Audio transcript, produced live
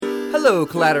Hello,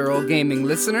 Collateral Gaming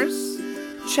listeners.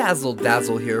 Chazzle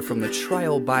Dazzle here from the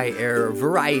Trial by Error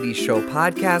Variety Show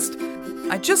podcast.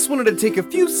 I just wanted to take a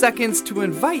few seconds to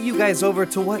invite you guys over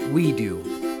to what we do.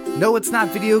 No, it's not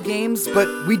video games, but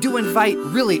we do invite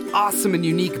really awesome and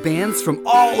unique bands from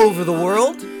all over the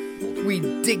world. We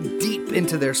dig deep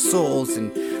into their souls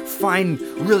and find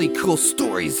really cool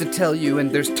stories to tell you,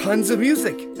 and there's tons of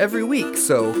music every week,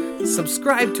 so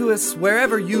subscribe to us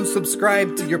wherever you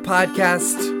subscribe to your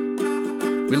podcast.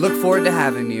 We look forward to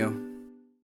having you.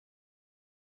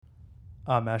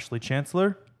 I'm Ashley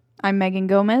Chancellor. I'm Megan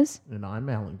Gomez. And I'm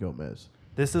Alan Gomez.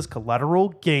 This is Collateral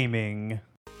Gaming.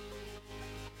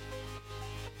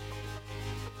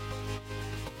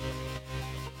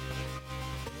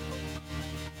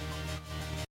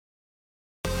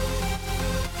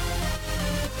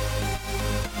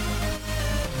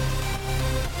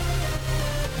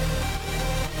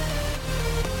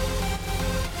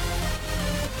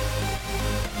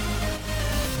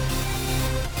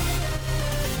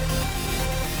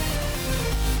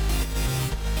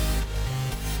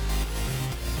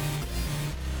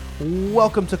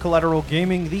 Welcome to Collateral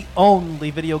Gaming, the only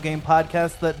video game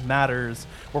podcast that matters,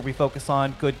 where we focus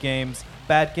on good games,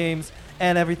 bad games,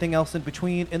 and everything else in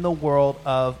between in the world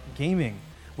of gaming.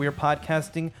 We are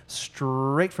podcasting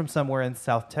straight from somewhere in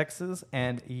South Texas,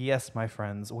 and yes, my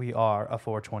friends, we are a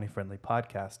 420-friendly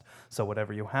podcast. So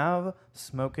whatever you have,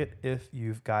 smoke it if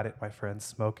you've got it, my friends.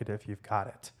 Smoke it if you've got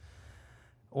it.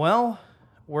 Well,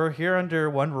 we're here under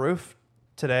one roof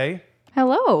today.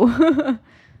 Hello.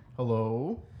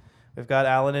 Hello. We've got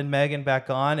Alan and Megan back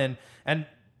on, and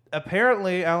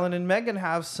apparently Alan and Megan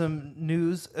have some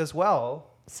news as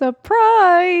well.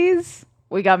 Surprise!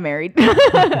 We got married.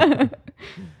 Yeah.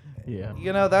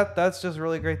 You know, that's just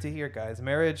really great to hear, guys.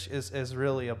 Marriage is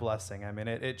really a blessing. I mean,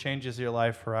 it changes your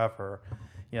life forever,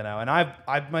 you know. And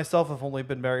I myself have only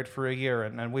been married for a year,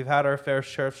 and we've had our fair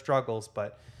share of struggles.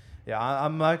 But yeah, I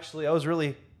was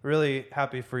really, really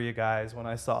happy for you guys when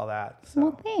I saw that. So.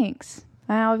 Well, thanks.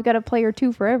 Now I've got a player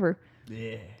 2 forever.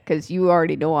 Yeah. Because you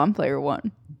already know I'm player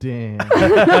 1. Damn.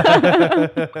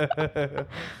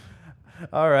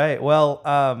 All right.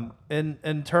 Well,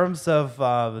 in terms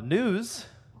of news,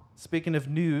 speaking of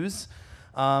news,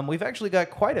 we've actually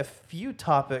got quite a few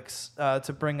topics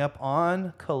to bring up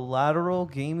on Collateral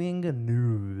Gaming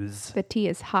News. The tea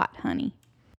is hot, honey.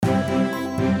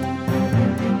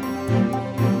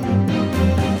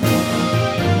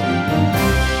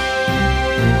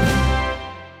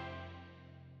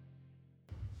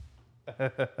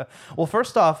 Well,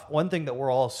 first off, one thing that we're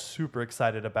all super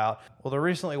excited about. Well, there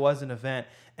recently was an event,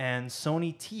 and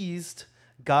Sony teased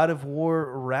God of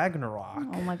War Ragnarok.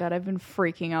 Oh my god, I've been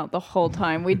freaking out the whole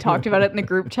time. We talked about it in the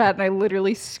group chat, and I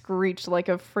literally screeched like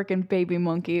a freaking baby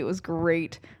monkey. It was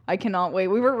great. I cannot wait.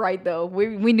 We were right, though.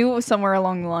 We knew it was somewhere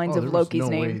along the lines of Loki's name.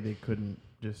 There was no way they couldn't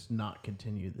just not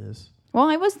continue this. Well,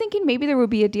 I was thinking maybe there would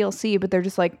be a DLC, but they're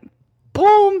just like,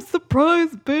 boom, surprise,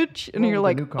 bitch. And you're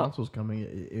like, the new console's coming,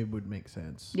 it would make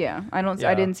sense. Yeah, I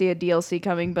didn't see a DLC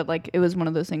coming, but like it was one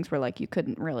of those things where like you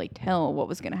couldn't really tell what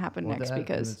was going to happen next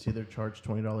because it's either charge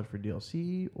 $20 for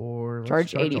DLC or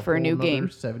charge $80 for a new game,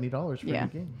 $70 for a new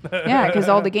game. Yeah, because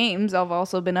all the games have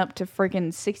also been up to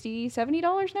freaking $60,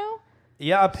 $70 now.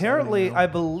 Yeah, apparently, I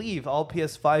believe all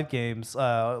PS5 games,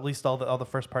 at least all the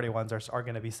first party ones, are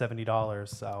going to be $70.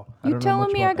 So you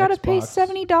telling me I gotta pay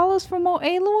 $70 for more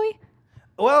Aloy?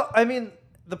 Well, I mean,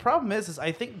 the problem is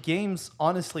I think games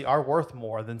honestly are worth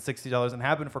more than $60 and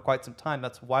have been for quite some time.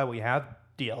 That's why we have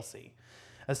DLC.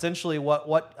 Essentially,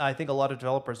 what I think a lot of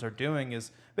developers are doing is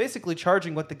basically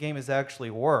charging what the game is actually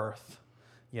worth,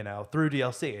 you know, through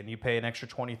DLC, and you pay an extra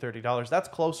 $20, $30. That's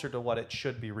closer to what it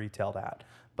should be retailed at.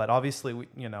 But obviously, we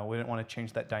didn't want to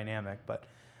change that dynamic. But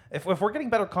if we're getting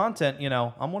better content, you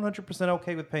know, I'm 100%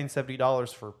 okay with paying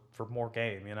 $70 for more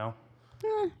game, you know?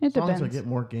 It depends. As long as I get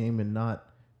more game and not,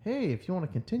 hey, if you want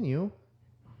to continue,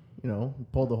 you know,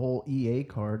 pull the whole EA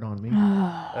card on me.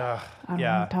 I don't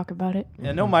want to talk about it.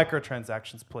 Yeah, no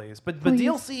microtransactions, please. But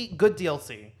DLC, good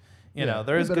DLC. You know,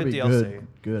 there is good DLC.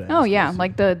 Good. Oh yeah,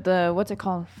 like the what's it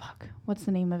called? Fuck, what's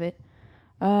the name of it?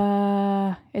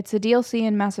 It's a DLC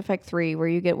in Mass Effect 3 where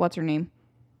you get what's her name.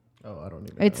 Oh, I don't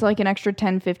even. It's like an extra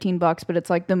 $10-15, but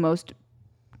it's like the most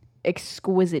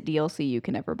exquisite DLC you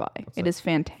can ever buy. It is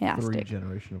fantastic. 3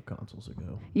 generation of consoles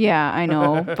ago. Yeah, I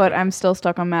know, but I'm still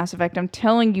stuck on Mass Effect. I'm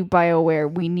telling you,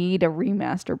 BioWare, we need a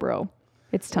remaster, bro.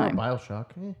 It's time.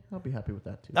 BioShock, I'll be happy with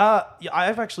that too. Yeah,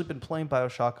 I've actually been playing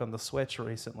BioShock on the Switch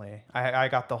recently. I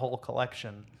got the whole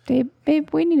collection. Babe,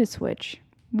 we need a Switch.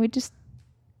 We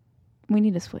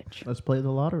need a Switch. Let's play the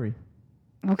lottery.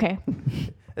 Okay.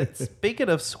 Speaking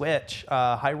of Switch,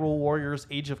 Hyrule Warriors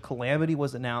Age of Calamity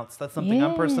was announced. That's something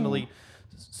I'm personally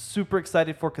super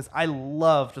excited for because I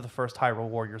loved the first Hyrule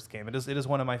Warriors game. It is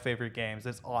one of my favorite games.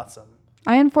 It's awesome.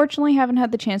 I unfortunately haven't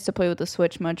had the chance to play with the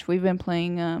Switch much. We've been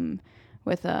playing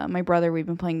with my brother. We've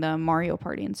been playing the Mario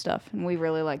Party and stuff, and we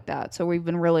really like that. So we've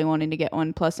been really wanting to get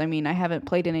one. Plus, I mean, I haven't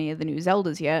played any of the new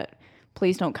Zeldas yet.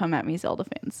 Please don't come at me, Zelda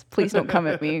fans. Please don't come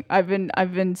at me. I've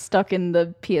been stuck in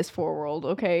the PS4 world,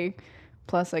 okay?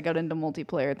 Plus, I got into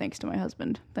multiplayer thanks to my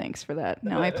husband. Thanks for that.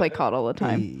 Now I play COD all the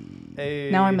time. Hey.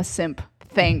 Now I'm a simp.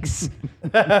 Thanks.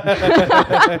 But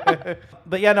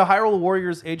yeah, no, Hyrule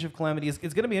Warriors Age of Calamity is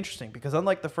going to be interesting because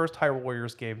unlike the first Hyrule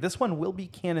Warriors game, this one will be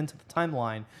canon to the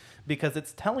timeline because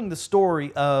it's telling the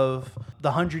story of the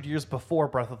 100 years before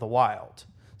Breath of the Wild.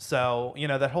 So,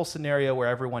 that whole scenario where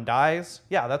everyone dies,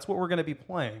 yeah, that's what we're going to be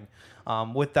playing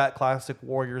with that classic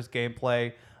Warriors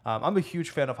gameplay. I'm a huge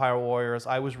fan of Hyrule Warriors.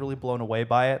 I was really blown away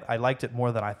by it. I liked it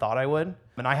more than I thought I would.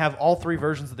 And I have all 3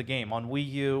 versions of the game on Wii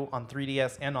U, on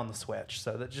 3DS, and on the Switch.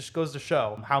 So that just goes to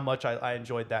show how much I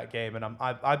enjoyed that game. And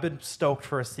I've been stoked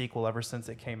for a sequel ever since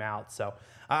it came out. So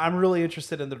I'm really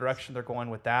interested in the direction they're going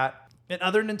with that. In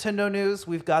other Nintendo news,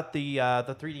 we've got the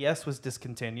 3DS was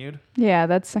discontinued. Yeah,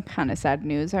 that's kind of sad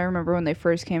news. I remember when they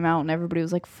first came out and everybody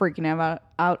was like freaking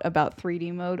out about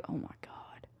 3D mode. Oh my god.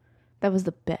 That was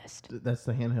the best. That's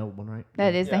the handheld one, right?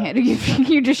 That is the handheld.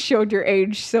 You just showed your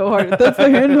age so hard. That's the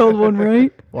handheld one,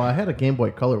 right? Well, I had a Game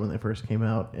Boy Color when they first came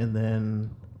out, and then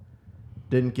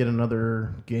didn't get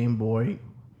another Game Boy,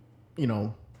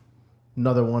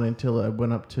 another one until I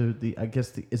went up to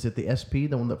is it the SP,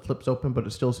 the one that flips open, but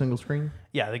it's still single screen?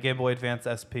 Yeah, the Game Boy Advance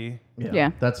SP. Yeah.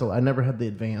 I never had the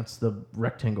Advance, the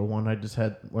rectangle one. I just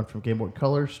went from Game Boy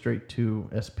Color straight to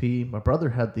SP. My brother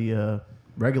had the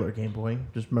regular Game Boy.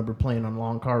 Just remember playing on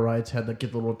long car rides, had to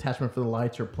get the little attachment for the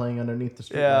lights or playing underneath the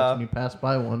street lights when you pass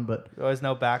by one. But there was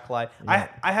no backlight. Yeah.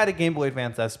 I had a Game Boy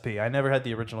Advance SP. I never had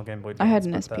the original Game Boy Advance. I had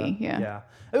an SP, yeah.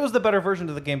 It was the better version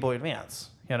of the Game Boy Advance.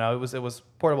 It was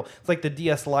portable. It's like the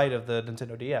DS Lite of the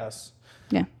Nintendo DS.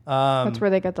 Yeah. That's where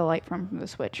they got the light from the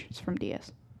Switch. It's from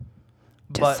DS.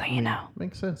 Just so you know.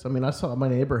 Makes sense. I mean, I saw my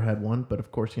neighbor had one, but of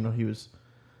course, he was...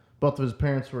 Both of his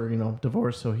parents were,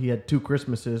 divorced, so he had 2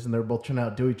 Christmases, and they were both trying to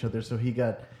outdo each other. So he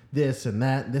got this and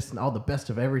all the best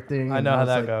of everything. I know how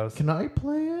that goes. Can I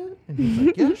play it? And he's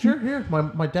like, yeah, sure, here.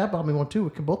 My dad bought me one too.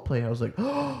 We can both play. I was like,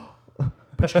 oh,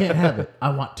 but you can't have it. I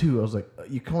want 2. I was like,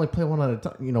 you can only play one at a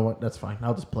time. You know what? That's fine.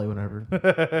 I'll just play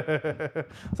whenever.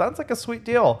 Sounds like a sweet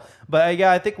deal. But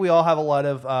yeah, I think we all have a lot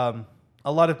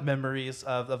of memories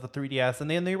of the 3DS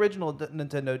and the original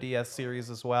Nintendo DS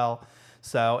series as well.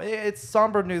 So it's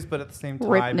somber news, but at the same time,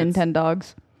 Rip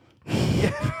Nintendogs.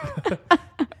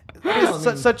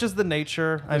 Such is the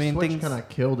nature. The Switch kind of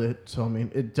killed it. So I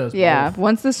mean, it does. Yeah, both.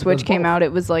 Once the Switch came out,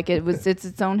 it was like it's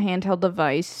its own handheld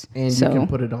device, and you can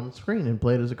put it on the screen and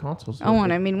play it as a console. So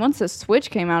and I mean, once the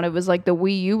Switch came out, it was like the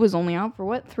Wii U was only out for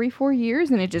 3-4 years,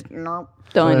 and it just done.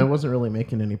 Well, it wasn't really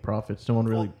making any profits. No one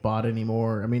really bought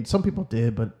anymore. I mean, some people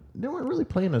did, but they weren't really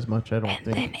playing as much, I don't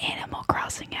think. And then Animal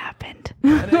Crossing happened.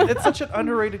 And it's such an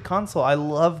underrated console. I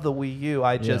love the Wii U.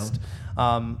 I just,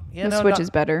 the Switch is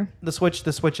better. The Switch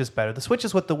is better. The Switch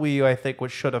is what the Wii U, I think,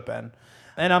 should have been.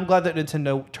 And I'm glad that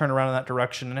Nintendo turned around in that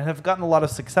direction and have gotten a lot of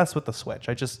success with the Switch.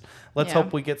 Let's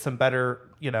hope we get some better,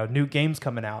 new games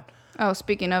coming out. Oh,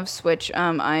 speaking of Switch,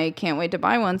 I can't wait to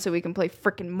buy one so we can play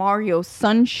frickin' Mario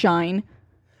Sunshine.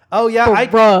 Oh, yeah.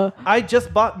 Bruh. I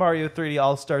just bought Mario 3D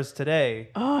All-Stars today.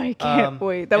 Oh, I can't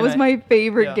wait. That was my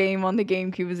favorite game on the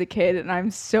GameCube as a kid, and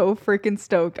I'm so freaking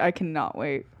stoked. I cannot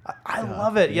wait. I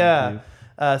love it, yeah.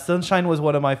 Sunshine was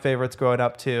one of my favorites growing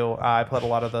up, too. I played a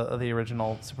lot of the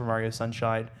original Super Mario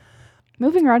Sunshine.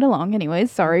 Moving right along, anyways.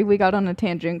 Sorry, we got on a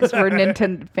tangent because we're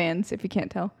Nintendo fans, if you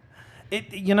can't tell.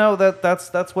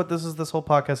 That's what this whole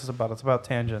podcast is about. It's about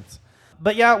tangents.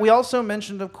 But yeah, we also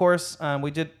mentioned, of course,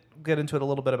 we did get into it a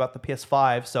little bit about the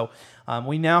PS5. So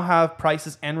we now have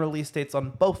prices and release dates on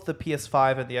both the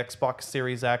PS5 and the Xbox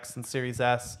Series X and Series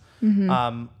S.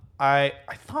 Mm-hmm. I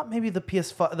thought maybe the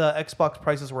Xbox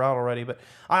prices were out already, but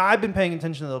I've been paying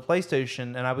attention to the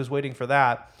PlayStation, and I was waiting for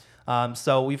that.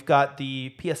 So we've got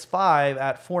the PS5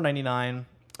 at $499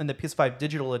 and the PS5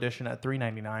 Digital Edition at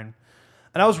 $399.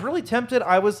 And I was really tempted.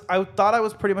 I thought I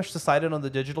was pretty much decided on the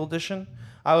Digital Edition.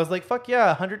 I was like, fuck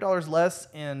yeah, $100 less,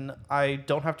 and I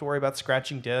don't have to worry about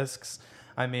scratching discs.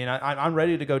 I mean, I'm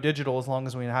ready to go digital as long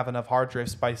as we have enough hard drive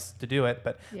space to do it.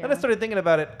 But then I started thinking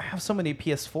about it. I have so many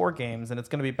PS4 games, and it's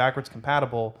going to be backwards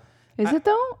compatible. Is it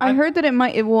though? I heard that it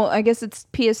might. I guess it's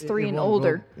PS3 and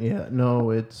older. Yeah,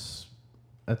 no, it's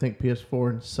I think PS4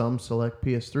 and some select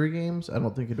PS3 games. I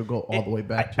don't think it'll go all the way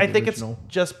back to I the think original.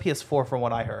 it's just PS4 from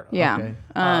what I heard. Yeah, Okay.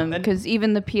 And- because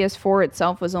even the PS4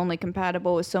 itself was only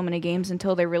compatible with so many games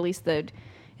until they released the.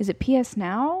 Is it PS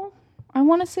Now? I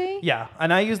want to say. Yeah,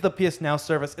 and I use the PS Now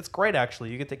service. It's great, actually.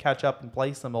 You get to catch up and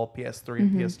play some old PS3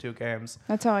 and PS2 games.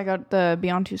 That's how I got the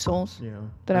Beyond Two Souls. Yeah.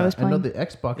 That I was I know playing. the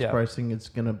Xbox Yeah. pricing. It's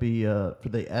gonna be for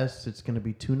the S. It's gonna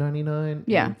be $299.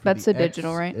 Yeah, and for that's the the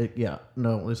digital, right? Yeah.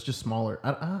 No, it's just smaller.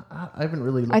 I haven't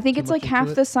really. Looked I think too it's much like half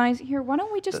into the it. size. Here, why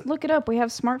don't we just look it up? We have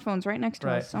smartphones right next to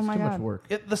Right. us. Oh It's my too much god. work.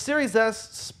 The Series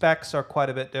S specs are quite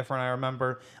a bit different, I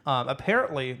remember.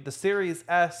 Apparently, the Series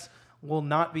S will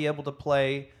not be able to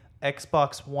play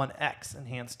Xbox One X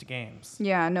enhanced games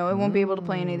Yeah, no, it won't be able to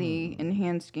play any of the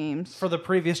enhanced games. for the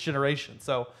previous generation.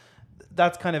 So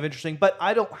that's kind of interesting. But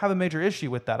I don't have a major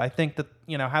issue with that. I think that,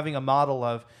 having a model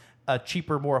of a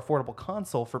cheaper, more affordable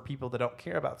console for people that don't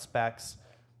care about specs.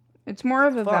 It's more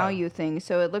of a Fine. value thing.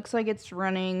 So it looks like it's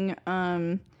running.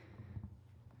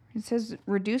 It says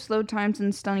reduce load times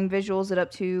and stunning visuals at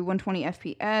up to 120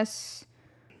 FPS.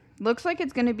 Looks like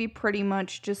it's going to be pretty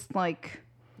much just like.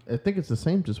 I think it's the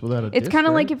same, just without a. It's disc, kind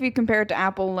of right? like if you compare it to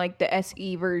Apple, like the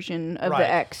SE version of Right. the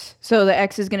X. So the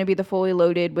X is going to be the fully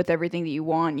loaded with everything that you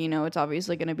want. It's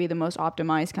obviously going to be the most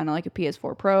optimized, kind of like a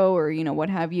PS4 Pro or what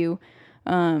have you.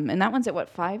 And that one's at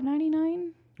what,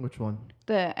 $599? Which one?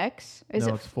 The X is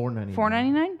No, it it's $499.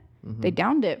 $499? They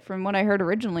downed it from what I heard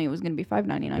originally. It was going to be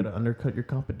 $599. Gotta undercut your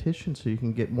competition so you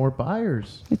can get more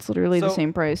buyers. It's literally the So-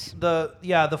 same price. The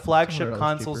flagship $100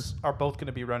 consoles are both going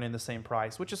to be running the same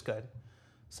price, which is good.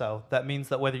 So that means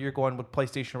that whether you're going with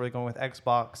PlayStation or whether you're going with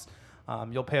Xbox,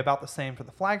 you'll pay about the same for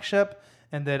the flagship.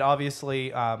 And then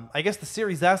obviously, I guess the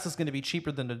Series S is going to be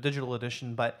cheaper than the digital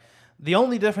edition, but the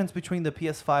only difference between the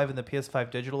PS5 and the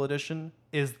PS5 digital edition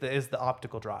is the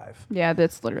optical drive. Yeah,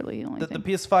 that's literally the only The thing.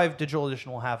 PS5 digital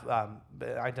edition will have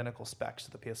identical specs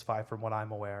to the PS5, from what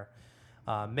I'm aware.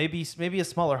 Maybe a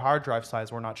smaller hard drive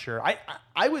size. We're not sure.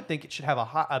 I would think it should have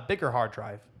a bigger hard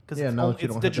drive because Yeah, now that you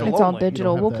it's don't have digital that. It's all only.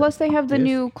 digital. have Well, that plus they have the disc.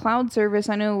 new cloud service.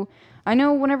 I know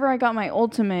whenever I got my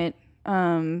Ultimate,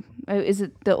 is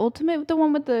it the Ultimate, the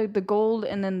one with the gold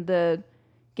and then the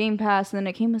Game Pass, and then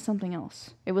it came with something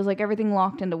else. It was like everything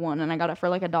locked into one, and I got it for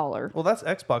like $1. Well, that's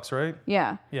Xbox, right?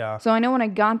 Yeah. Yeah. So I know when I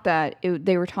got that,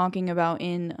 they were talking about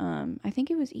in, I think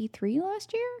it was E3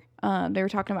 last year. They were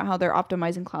talking about how they're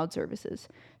optimizing cloud services.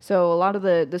 So a lot of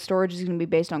the storage is going to be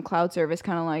based on cloud service,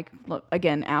 kind of like,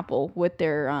 again, Apple with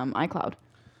their iCloud. Well,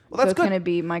 So that's it's going good. to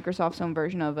be Microsoft's own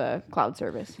version of a cloud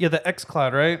service. Yeah, the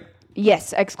xCloud, right?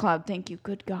 Yes, xCloud. Thank you.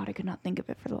 Good God, I could not think of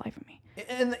it for the life of me.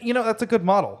 And that's a good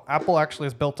model. Apple actually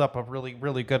has built up a really,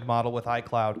 really good model with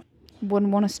iCloud.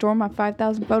 Wouldn't want to store my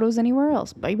 5,000 photos anywhere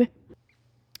else, baby.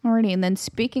 Alrighty, and then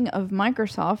speaking of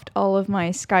Microsoft, all of my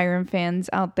Skyrim fans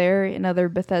out there and other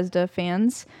Bethesda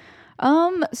fans.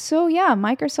 So yeah,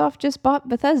 Microsoft just bought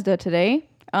Bethesda today.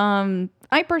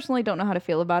 I personally don't know how to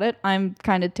feel about it. I'm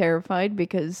kind of terrified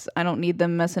because I don't need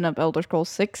them messing up Elder Scrolls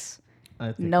 6. I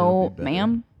think it'll No, be better.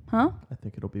 ma'am. Huh? I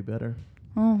think it'll be better.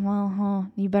 Oh, well,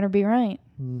 you better be right.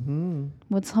 Mm-hmm.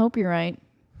 Let's hope you're right.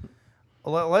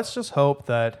 Let's just hope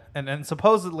that, and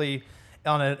supposedly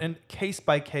on a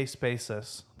case-by-case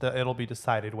basis, that it'll be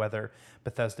decided whether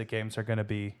Bethesda games are going to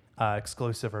be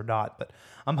exclusive or not. But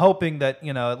I'm hoping that,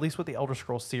 at least with the Elder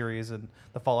Scrolls series and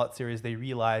the Fallout series, they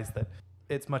realize that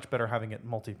it's much better having it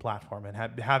multi-platform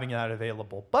and having that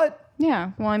available. But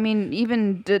Yeah, well, I mean,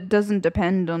 even it doesn't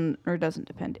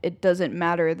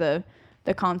matter the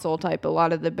console type. A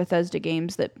lot of the Bethesda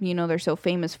games that, they're so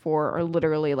famous for are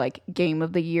literally like game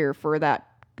of the year for that,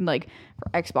 like for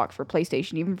Xbox, for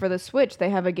PlayStation, even for the Switch. They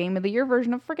have a game of the year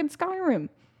version of freaking Skyrim.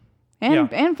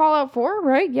 And Fallout 4,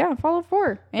 right? Yeah, Fallout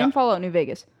 4 and Yeah. Fallout New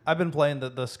Vegas. I've been playing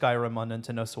the Skyrim on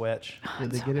Nintendo Switch.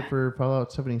 Did they get it for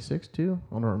Fallout 76 too?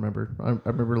 I don't remember. I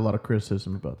remember a lot of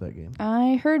criticism about that game.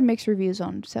 I heard mixed reviews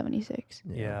on 76.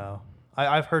 Yeah.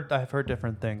 I've heard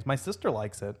different things. My sister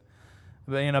likes it.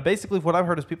 But, basically what I've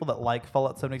heard is people that like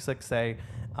Fallout 76 say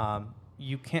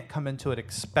you can't come into it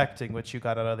expecting what you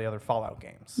got out of the other Fallout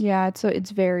games. Yeah, it's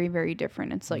very, very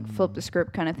different. It's like flip the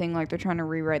script kind of thing, like they're trying to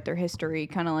rewrite their history,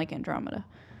 kind of like Andromeda.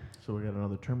 So we got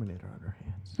another Terminator on our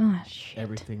hands. Ah, shit.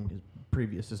 Everything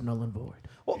previous is null and void.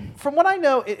 Well, from what I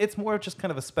know, it's more just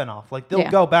kind of a spin-off. Like, they'll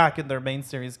go back in their main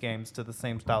series games to the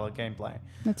same style of gameplay.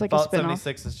 That's like Fallout a spin-off.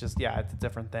 76 is just, it's a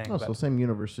different thing. Oh, but so same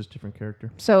universe, just different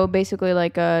character. So basically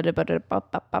like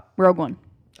Rogue One.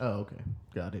 Oh, okay.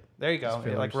 Got it. there you go. Just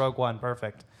fillers. Like Rogue One,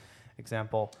 perfect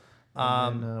example.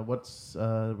 And then, what's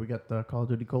we got the Call of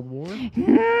Duty Cold War?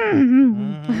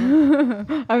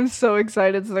 I'm so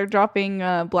excited. So they're dropping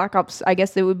Black Ops. I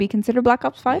guess it would be considered Black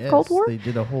Ops 5 Cold War. They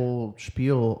did a whole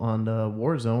spiel on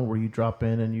Warzone where you drop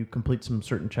in and you complete some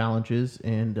certain challenges,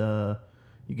 and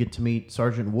you get to meet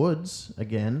Sergeant Woods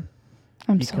again.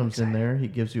 He comes in there. He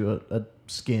gives you a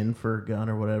skin for a gun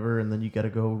or whatever, and then you got to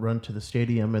go run to the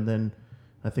stadium, and then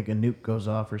I think a nuke goes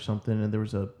off or something, and there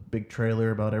was a big trailer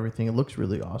about everything. It looks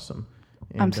really awesome.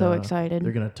 And, I'm so excited.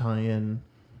 They're going to tie in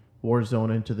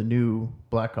Warzone into the new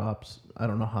Black Ops. I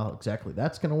don't know how exactly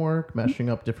that's going to work, mashing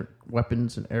up different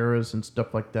weapons and eras and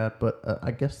stuff like that, but I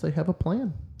guess they have a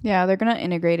plan. Yeah, they're going to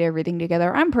integrate everything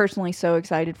together. I'm personally so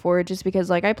excited for it just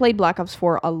because, like, I played Black Ops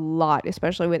 4 a lot,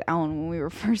 especially with Alan when we were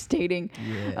first dating.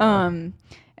 Yeah.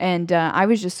 And I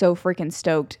was just so freaking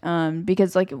stoked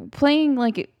because, like, playing,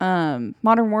 like,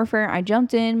 Modern Warfare, I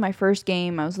jumped in my first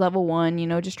game. I was level 1, you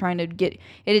know, just trying to get...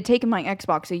 It had taken my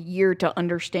Xbox a year to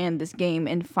understand this game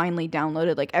and finally download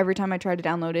it. Like, every time I tried to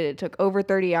download it, it took over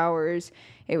 30 hours.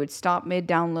 It would stop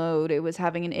mid-download. It was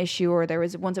having an issue, or there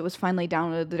was... Once it was finally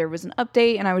downloaded, there was an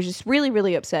update, and I was just really,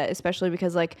 really upset, especially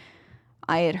because, like,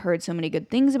 I had heard so many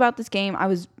good things about this game. I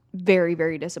was very,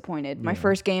 very disappointed. Yeah. My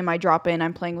first game, I drop in,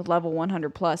 I'm playing with level 100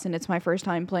 plus, and it's my first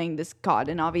time playing this COD,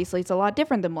 and obviously it's a lot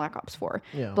different than Black Ops 4.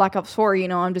 Yeah. Black Ops 4, you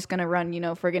know, I'm just going to run, you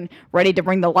know, friggin' ready to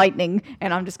bring the lightning,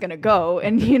 and I'm just going to go,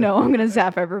 and, you know, I'm going to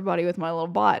zap everybody with my little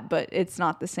bot, but it's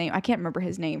not the same. I can't remember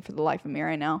his name for the life of me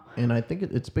right now. And I think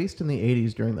it's based in the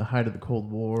 80s during the height of the Cold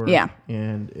War. Yeah.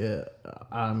 And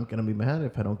I'm going to be mad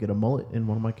if I don't get a mullet in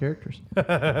one of my characters.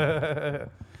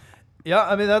 Yeah,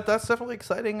 I mean, that's definitely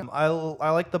exciting. I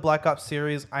like the Black Ops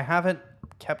series. I haven't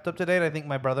kept up to date. I think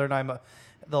my brother and I,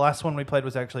 the last one we played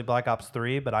was actually Black Ops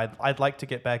 3, but I'd like to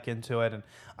get back into it. And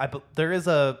there is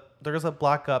a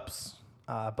Black Ops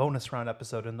bonus round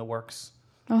episode in the works.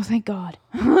 Oh, thank God.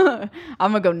 I'm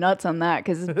going to go nuts on that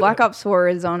because Black Ops 4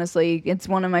 is honestly, it's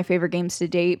one of my favorite games to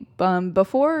date.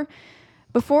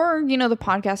 Before, you know, the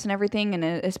podcast and everything, and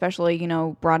especially, you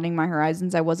know, broadening my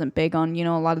horizons, I wasn't big on, you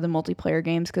know, a lot of the multiplayer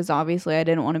games because obviously I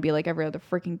didn't want to be like every other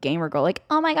freaking gamer girl, like,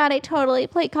 oh my God, I totally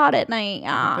play COD at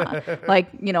night. Like,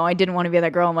 you know, I didn't want to be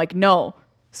that girl. I'm like, no,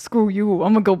 screw you.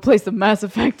 I'm going to go play some Mass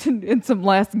Effect and some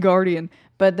Last Guardian.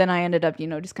 But then I ended up, you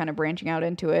know, just kind of branching out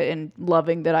into it and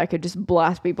loving that I could just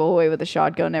blast people away with a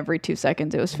shotgun every 2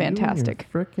 seconds. It was fantastic.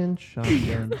 Freaking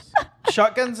shotguns.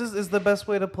 Shotguns is the best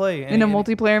way to play. In a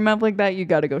multiplayer map like that, you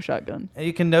got to go shotgun. And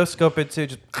you can no-scope it too.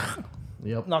 Just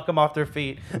Yep. knock them off their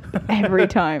feet. Every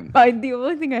time. The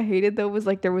only thing I hated, though, was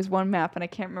like there was one map, and I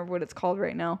can't remember what it's called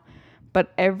right now.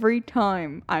 But every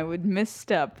time I would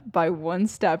misstep by one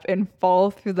step and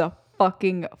fall through the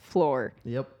fucking floor.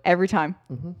 Yep. Every time.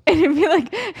 Mm-hmm. And it'd be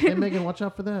like... Hey, Megan, watch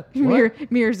out for that.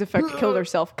 Mirror's effect killed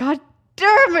herself. God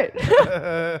damn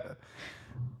it!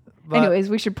 Anyways,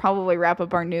 we should probably wrap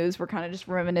up our news. We're kind of just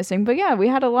reminiscing. But yeah, we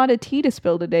had a lot of tea to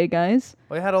spill today, guys.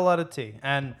 We had a lot of tea.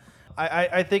 And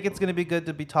I think it's going to be good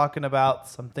to be talking about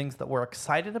some things that we're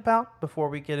excited about before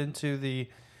we get into the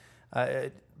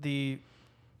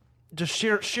just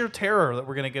sheer terror that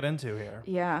we're going to get into here.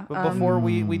 Yeah. But before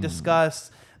we discuss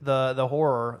the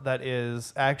horror that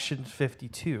is Action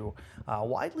 52,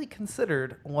 widely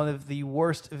considered one of the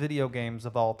worst video games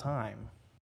of all time.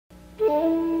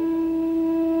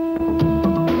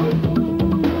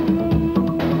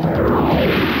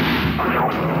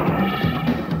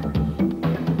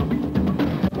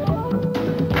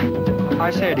 I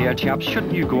say, dear chaps,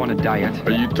 shouldn't you go on a diet?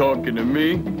 Are you talking to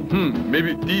me?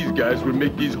 Maybe if these guys would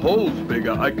make these holes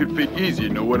bigger, I could fit easier,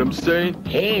 know what I'm saying?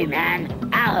 Hey, man,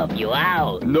 I'll help you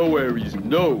out. No, Aries,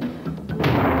 no.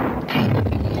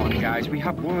 Come on, guys, we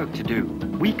have work to do.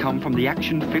 We come from the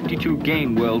Action 52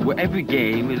 game world where every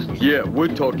game is... Yeah,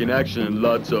 we're talking action and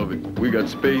lots of it. We got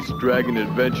space, dragon,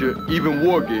 adventure, even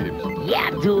war games. Yeah,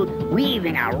 dude, we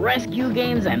even got rescue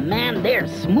games, and man, they're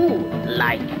smooth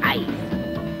like ice.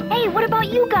 Hey, what about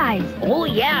you guys? Oh,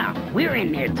 yeah, we're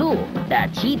in there too.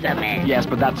 The Cheetah Man. Yes,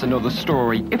 but that's another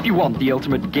story. If you want the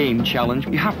ultimate game challenge,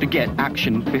 you have to get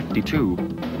Action 52.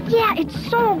 Yeah, it's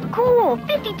so cool.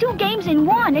 52 games in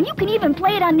one, and you can even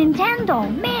play it on Nintendo.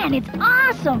 Man, it's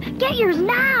awesome. Get yours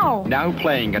now. Now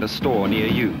playing at a store near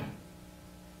you.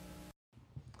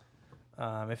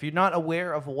 If you're not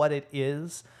aware of what it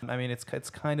is, I mean, it's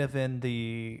kind of in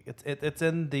the it's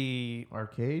in the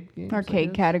arcade games,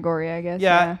 arcade category, I guess.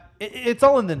 Yeah. It's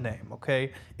all in the name.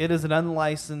 Okay, it is an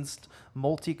unlicensed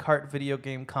multi-cart video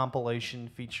game compilation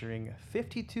featuring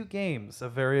 52 games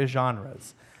of various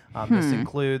genres. This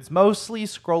includes mostly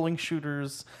scrolling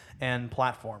shooters and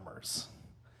platformers.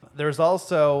 There's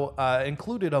also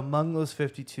included among those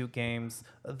 52 games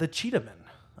the Cheetah Man.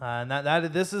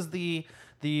 And this is the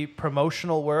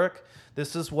promotional work.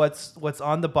 This is what's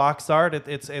on the box art.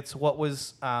 It's what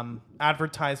was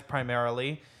advertised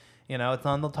primarily. You know, it's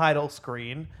on the title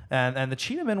screen. And the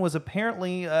Cheetah-Men was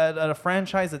apparently a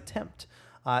franchise attempt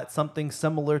at something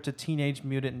similar to Teenage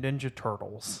Mutant Ninja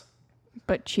Turtles.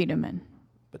 But Cheetah-Men.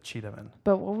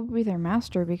 But what would be their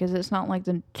master? Because it's not like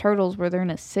the Turtles where they're in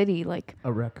a city, like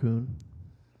A raccoon.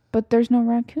 But there's no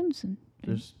raccoons.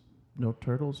 There's no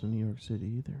turtles in New York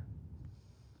City either.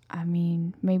 I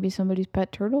mean, maybe somebody's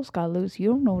pet turtles got loose. You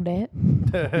don't know that.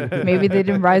 Maybe they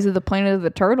didn't rise to the planet of the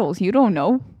turtles. You don't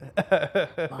know.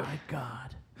 My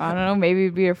God. I don't know. Maybe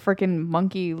it'd be a freaking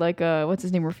monkey like what's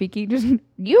his name, Rafiki. Just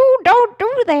you don't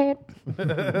do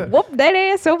that. Whoop that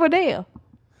ass over there.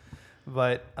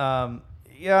 But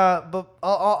yeah, but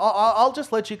I'll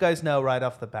just let you guys know right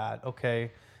off the bat,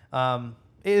 okay?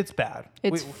 It's bad.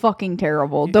 It's fucking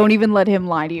terrible. Don't even let him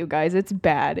lie to you guys. It's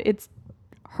bad. It's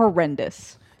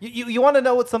horrendous. You want to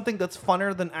know what's something that's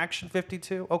funner than Action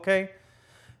 52? Okay,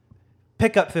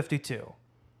 Pickup 52.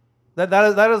 That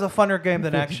is a funner game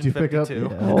than Action 52.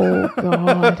 Yeah. Oh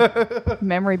God.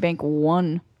 Memory Bank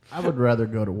 1. I would rather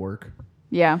go to work.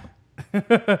 Yeah.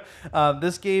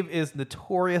 This game is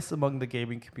notorious among the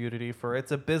gaming community for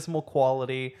its abysmal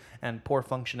quality and poor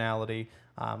functionality.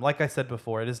 Like I said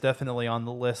before, it is definitely on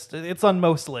the list. It's on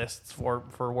most lists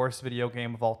for worst video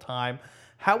game of all time.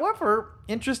 However,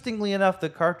 interestingly enough, the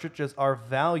cartridges are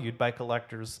valued by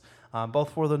collectors, both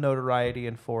for the notoriety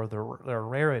and for their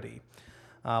rarity.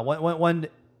 One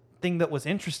thing that was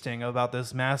interesting about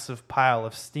this massive pile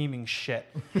of steaming shit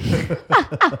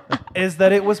is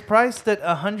that it was priced at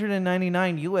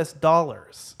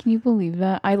 $199. Can you believe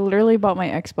that? I literally bought my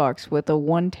Xbox with a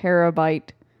 1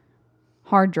 terabyte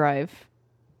hard drive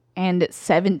and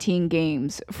 17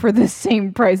 games for the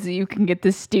same price that you can get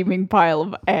this steaming pile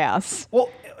of ass. Well,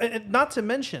 not to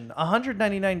mention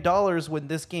 $199 when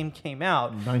this game came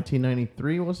out.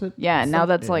 1993 was it? Yeah, now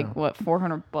that's like what,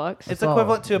 $400? It's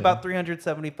equivalent to about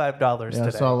 $375 today. I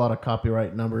saw a lot of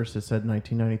copyright numbers that said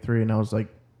 1993, and I was like,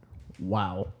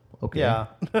 wow. Okay. Yeah.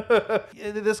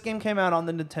 This game came out on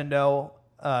the Nintendo,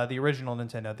 the original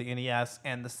Nintendo, the NES,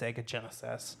 and the Sega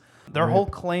Genesis. Their whole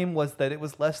claim was that it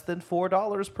was less than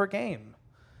 $4 per game.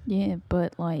 Yeah,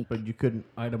 but you couldn't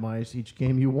itemize each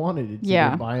game you wanted. It's yeah.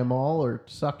 either buy them all or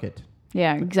suck it.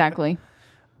 Yeah, exactly.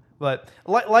 But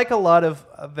like a lot of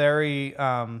very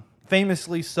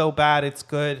famously so bad it's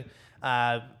good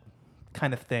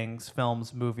kind of things,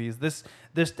 films, movies, this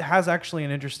has actually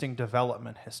an interesting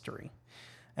development history.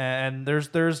 And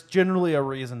there's generally a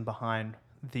reason behind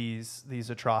these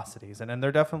atrocities. And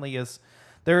there definitely is.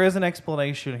 There is an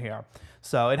explanation here.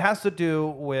 So it has to do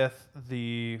with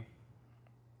the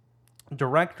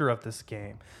director of this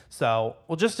game. So,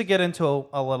 well, just to get into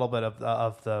a little bit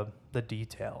of the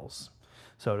details,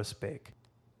 so to speak.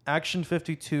 Action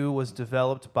 52 was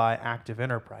developed by Active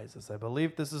Enterprises. I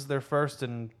believe this is their first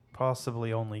and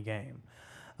possibly only game.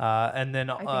 And then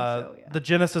the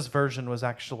Genesis version was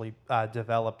actually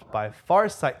developed by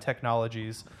Farsight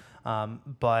Technologies,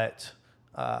 but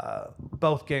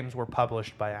both games were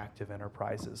published by Active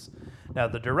Enterprises. Now,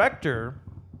 the director,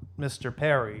 Mr.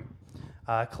 Perry,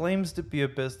 claims to be a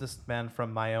businessman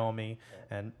from Miami,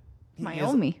 and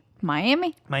Miami.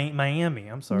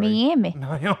 I'm sorry. Miami.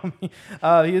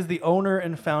 He is the owner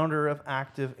and founder of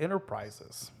Active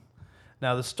Enterprises.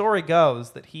 Now, the story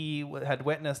goes that he had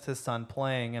witnessed his son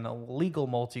playing an illegal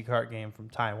multi-cart game from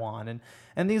Taiwan,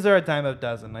 and these are a dime a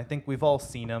dozen. I think we've all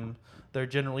seen them. They're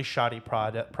generally shoddy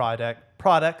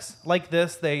products. Like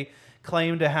this, they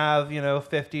claim to have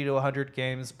 50 to 100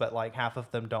 games, but like half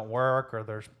of them don't work, or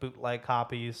there's bootleg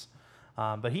copies.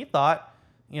 But he thought,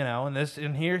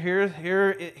 and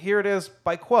here it is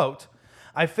by quote,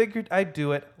 "I figured I'd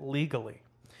do it legally.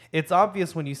 It's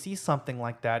obvious when you see something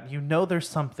like that, there's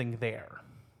something there."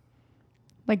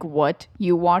 Like what?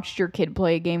 You watched your kid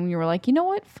play a game and you were like, you know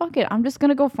what? Fuck it. I'm just going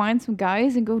to go find some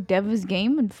guys and go dev his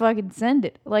game and fucking send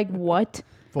it. Like what?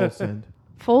 Full send.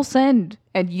 Full send.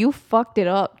 And you fucked it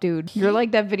up, dude. You're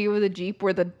like that video of the Jeep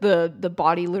where the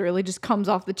body literally just comes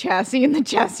off the chassis and the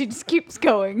chassis just keeps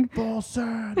going. Full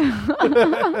send.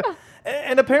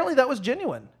 And apparently that was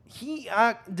genuine. He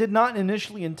did not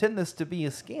initially intend this to be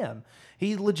a scam.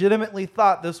 He legitimately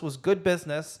thought this was good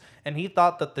business, and he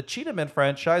thought that the Cheetah-Men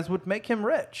franchise would make him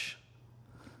rich.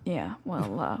 Yeah,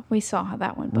 well, we saw how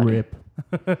that went, buddy. Rip.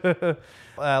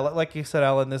 Like you said,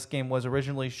 Alan, this game was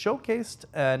originally showcased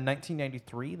in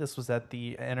 1993. This was at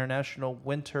the International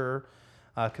Winter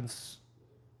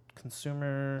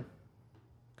Consumer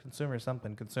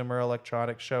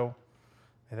Electronics Show,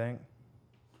 I think.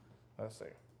 Let's see.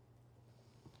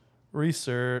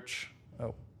 Research.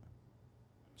 Oh,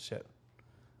 Shit.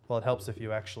 Well, it helps if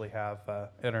you actually have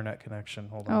internet connection.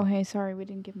 Hold on. Oh, hey, sorry, we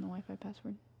didn't give him the Wi-Fi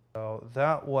password. So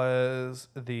that was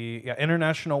the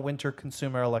International Winter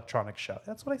Consumer Electronics Show.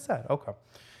 That's what I said. Okay.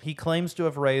 He claims to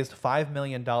have raised $5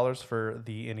 million for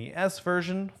the NES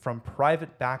version from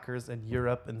private backers in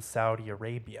Europe and Saudi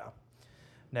Arabia.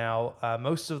 Now,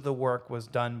 most of the work was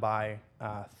done by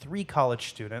 3 college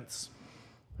students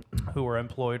who were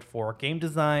employed for game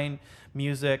design,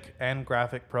 music, and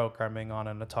graphic programming on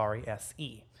an Atari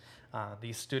SE.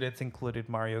 These students included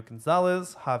Mario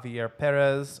Gonzalez, Javier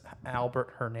Perez,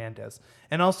 Albert Hernandez.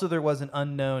 And also there was an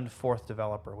unknown 4th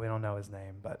developer. We don't know his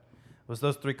name, but it was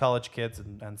those 3 college kids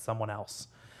and someone else.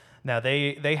 Now,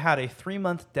 they had a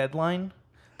 3-month deadline.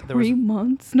 3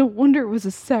 months? No wonder it was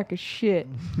a sack of shit.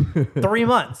 3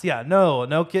 months, yeah.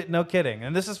 No kidding.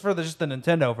 And this is for just the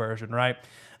Nintendo version, right?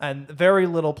 And very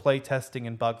little play testing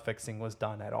and bug fixing was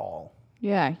done at all.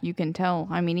 Yeah, you can tell.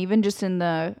 I mean, even just in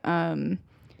the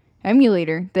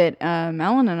emulator that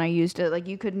Alan and I used, like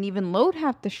you couldn't even load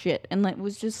half the shit, and it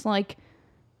was just like,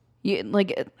 we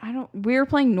were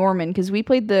playing Norman because we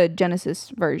played the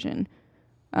Genesis version,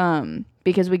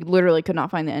 because we literally could not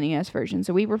find the NES version,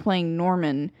 so we were playing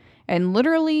Norman and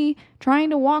literally trying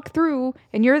to walk through,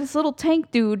 and you're this little tank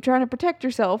dude trying to protect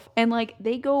yourself, and like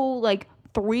they go like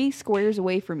 3 squares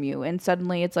away from you, and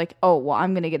suddenly it's like, oh well,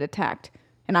 I'm gonna get attacked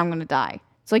and I'm gonna die.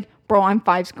 It's like, bro, I'm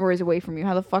 5 squares away from you.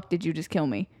 How the fuck did you just kill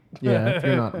me? Yeah, if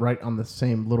you're not right on the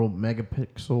same little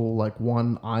megapixel, like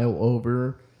 1 aisle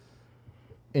over,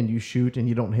 and you shoot and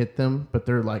you don't hit them, but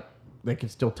they're like, they can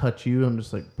still touch you. I'm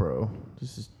just like, bro,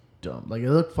 this is dumb. Like, it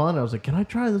looked fun. I was like, can I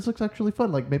try? This looks actually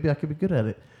fun. Like, maybe I could be good at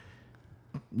it.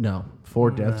 No.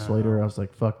 4 deaths later, I was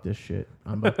like, fuck this shit.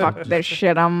 Fuck this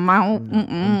shit. I'm out.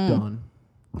 I'm done.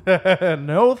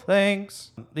 No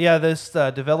thanks. Yeah, this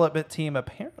development team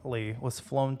apparently was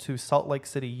flown to Salt Lake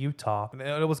City, Utah.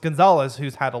 It was Gonzalez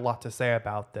who's had a lot to say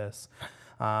about this.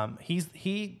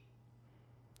 He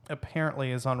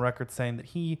apparently is on record saying that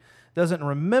he doesn't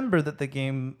remember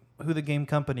who the game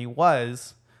company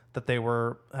was that they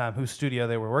were, whose studio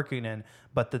they were working in,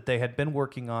 but that they had been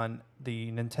working on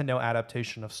the Nintendo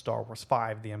adaptation of Star Wars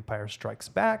V, The Empire Strikes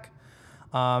Back.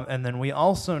 And then we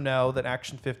also know that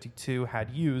Action 52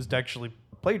 had actually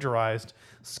plagiarized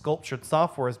Sculptured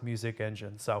Software's music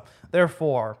engine. So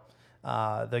therefore,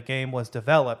 the game was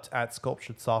developed at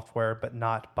Sculptured Software, but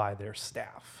not by their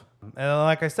staff. And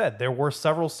like I said, there were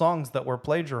several songs that were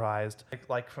plagiarized,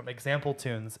 like from example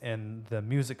tunes in the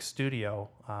music studio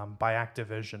by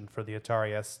Activision for the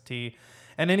Atari ST.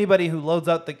 And anybody who loads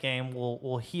out the game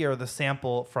will hear the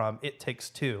sample from It Takes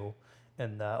Two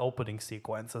in the opening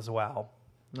sequence as well.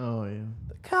 Oh, yeah.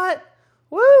 The cut!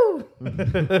 Woo!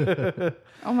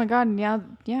 Oh my god, now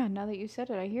that you said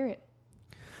it, I hear it.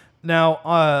 Now,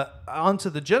 onto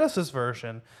the Genesis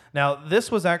version. Now,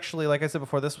 this was actually, like I said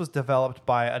before, this was developed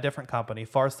by a different company,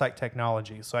 Farsight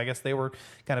Technologies. So I guess they were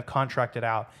kind of contracted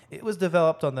out. It was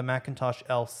developed on the Macintosh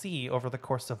LC over the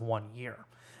course of 1 year.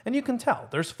 And you can tell,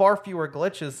 there's far fewer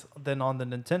glitches than on the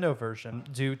Nintendo version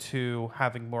due to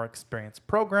having more experienced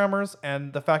programmers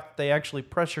and the fact that they actually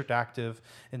pressured Active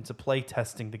into play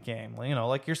testing the game,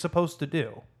 like you're supposed to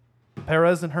do.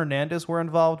 Perez and Hernandez were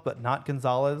involved, but not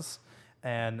Gonzalez.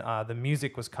 And the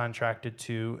music was contracted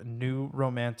to New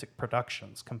Romantic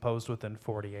Productions, composed within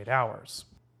 48 hours.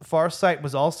 Farsight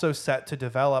was also set to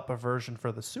develop a version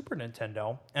for the Super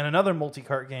Nintendo and another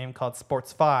multi-cart game called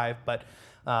Sports 5, but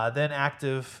then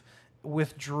Active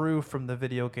withdrew from the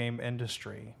video game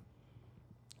industry.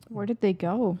 Where did they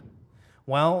go?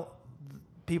 Well,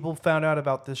 people found out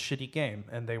about this shitty game,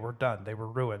 and they were done. They were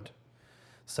ruined.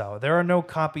 So there are no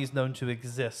copies known to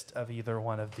exist of either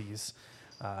one of these.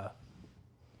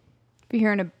 If you're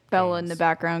hearing a Bella in the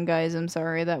background, guys, I'm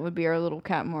sorry. That would be our little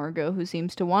cat Margot, who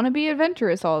seems to want to be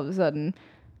adventurous all of a sudden.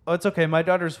 Oh, it's okay. My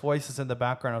daughter's voice is in the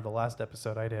background of the last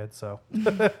episode I did, so...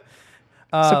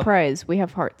 Surprise, we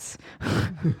have hearts.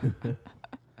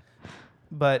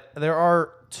 But there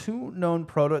are 2 known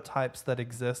prototypes that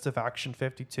exist of Action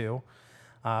 52.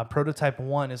 Prototype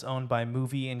 1 is owned by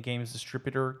movie and games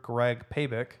distributor Greg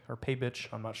Pabich,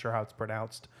 I'm not sure how it's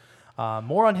pronounced.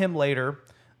 More on him later,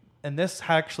 and this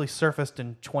actually surfaced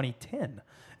in 2010.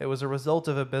 It was a result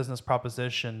of a business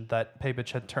proposition that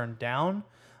Pabich had turned down.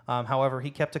 However, he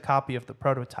kept a copy of the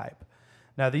prototype.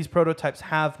 Now, these prototypes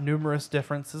have numerous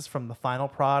differences from the final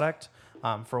product.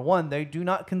 For one, they do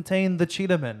not contain the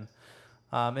Cheetahman.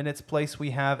 In its place,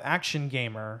 we have Action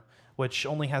Gamer, which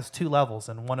only has 2 levels,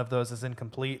 and one of those is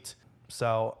incomplete.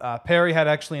 So Perry had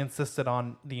actually insisted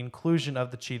on the inclusion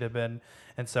of the Cheetahman,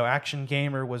 and so Action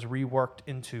Gamer was reworked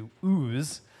into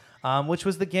Ooze, which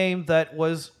was the game that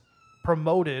was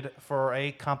promoted for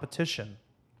a competition.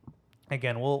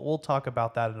 Again, we'll talk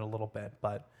about that in a little bit,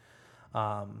 but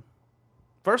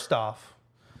first off,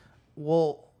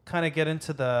 we'll kind of get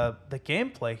into the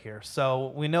gameplay here.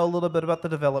 So we know a little bit about the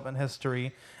development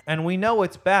history, and we know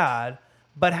it's bad,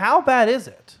 but how bad is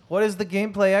it? What is the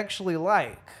gameplay actually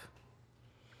like?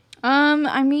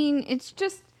 I mean, it's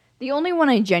just the only one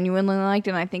I genuinely liked,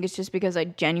 and I think it's just because I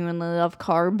genuinely love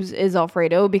carbs, is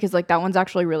Alfredo, because like that one's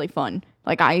actually really fun.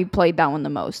 Like I played that one the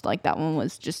most. Like that one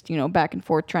was just, back and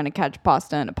forth trying to catch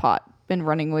pasta in a pot and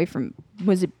running away from,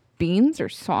 was it beans or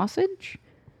sausage?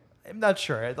 I'm not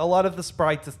sure. A lot of the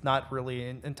sprites is not really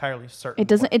entirely certain.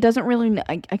 It doesn't really,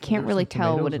 I can't really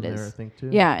tell what it is. There, I think, too.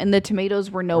 Yeah, and the tomatoes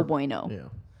were no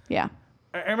bueno. Yeah.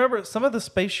 I remember some of the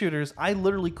space shooters, I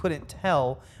literally couldn't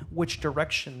tell which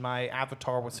direction my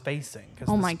avatar was facing.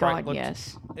 Oh my God,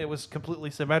 yes. It was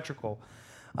completely symmetrical.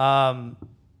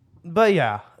 But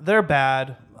yeah, they're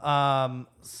bad.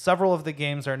 Several of the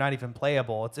games are not even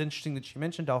playable. It's interesting that you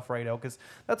mentioned Alfredo, because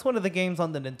that's one of the games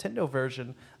on the Nintendo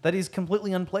version that is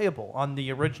completely unplayable on the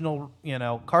original,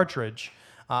 cartridge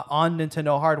on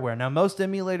Nintendo hardware. Now, most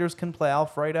emulators can play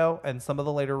Alfredo, and some of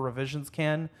the later revisions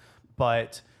can,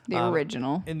 but the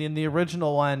original. In the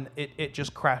original one, it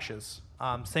just crashes.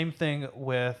 Same thing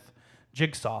with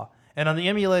Jigsaw. And on the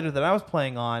emulator that I was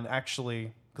playing on,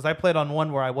 actually, because I played on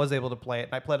one where I was able to play it,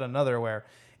 and I played on another where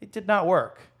it did not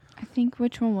work. I think,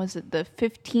 which one was it? The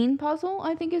 15 puzzle,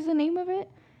 I think is the name of it.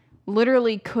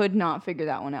 Literally could not figure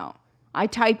that one out. I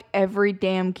typed every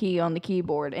damn key on the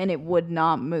keyboard, and it would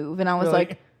not move. And I was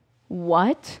like,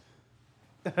 what?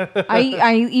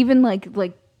 I even like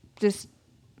just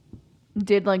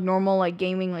did like normal like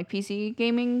gaming, like PC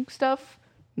gaming stuff.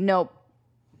 Nope.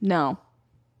 No.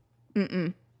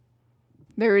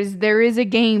 There is a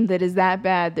game that is that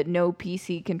bad that no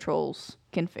PC controls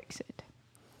can fix it.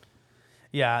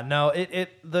 Yeah, no,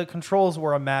 the controls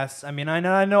were a mess. I mean,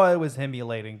 I know it was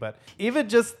emulating, but even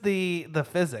just the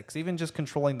physics, even just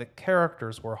controlling the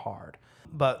characters were hard.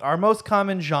 But our most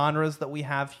common genres that we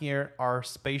have here are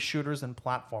space shooters and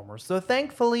platformers. So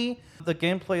thankfully, the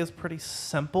gameplay is pretty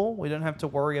simple. We don't have to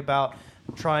worry about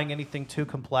trying anything too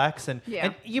complex. And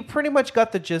you pretty much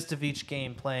got the gist of each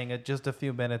game playing just a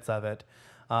few minutes of it.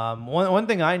 One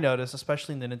thing I noticed,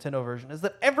 especially in the Nintendo version, is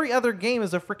that every other game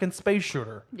is a freaking space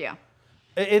shooter. Yeah.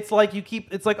 It's like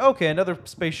okay, another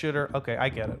space shooter. Okay, I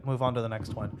get it. Move on to the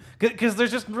next one. Because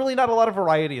there's just really not a lot of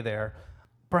variety there.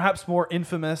 Perhaps more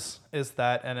infamous is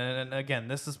that, and again,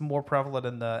 this is more prevalent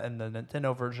in the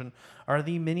Nintendo version, are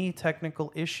the many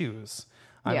technical issues.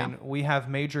 I mean, we have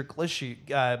major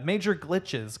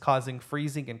glitches causing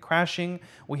freezing and crashing.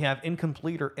 We have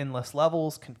incomplete or endless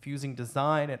levels, confusing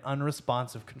design, and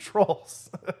unresponsive controls.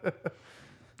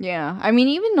 Yeah, I mean,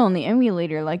 even on the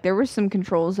emulator, like there were some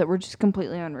controls that were just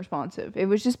completely unresponsive. It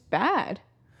was just bad.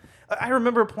 I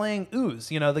remember playing Ooze,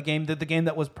 the game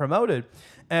that was promoted,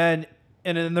 and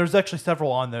there's actually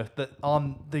several on there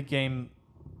on the game.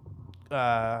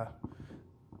 There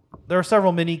are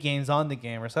several mini games on the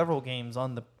game, or several games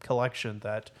on the collection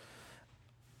that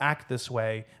act this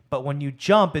way. But when you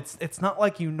jump, it's not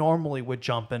like you normally would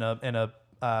jump in a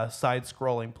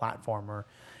side-scrolling platformer.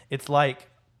 It's like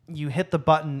you hit the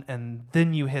button and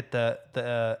then you hit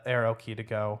the arrow key to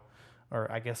go, or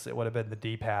I guess it would have been the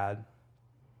D-pad.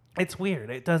 It's weird.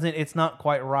 It's not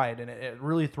quite right, and it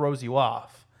really throws you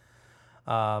off.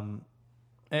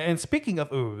 And speaking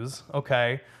of Ooze,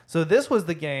 okay, so this was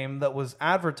the game that was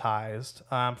advertised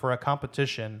for a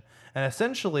competition, and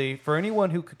essentially for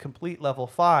anyone who could complete level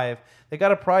 5, they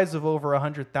got a prize of over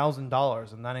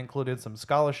 $100,000, and that included some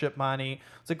scholarship money.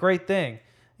 It's a great thing,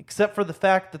 except for the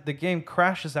fact that the game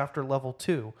crashes after level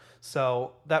 2,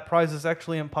 so that prize is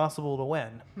actually impossible to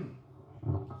win.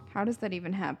 How does that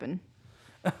even happen?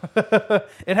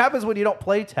 It happens when you don't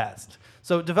play test.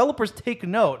 So developers take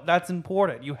note. That's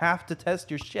important. You have to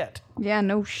test your shit. Yeah,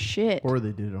 no shit. Or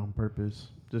they did it on purpose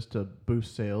just to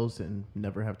boost sales and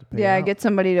never have to pay Yeah, out. get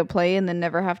somebody to play and then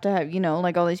never have to have,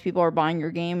 like all these people are buying your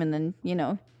game and then,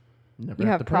 never you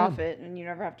have profit and you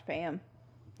never have to pay them.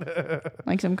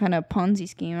 Like some kind of Ponzi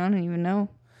scheme. I don't even know.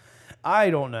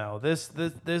 I don't know. There's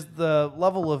the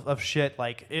level of shit.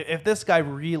 Like, if this guy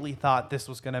really thought this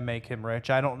was going to make him rich,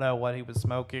 I don't know what he was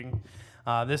smoking.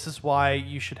 This is why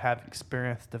you should have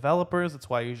experienced developers. It's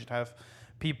why you should have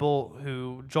people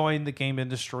who join the game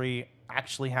industry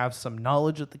actually have some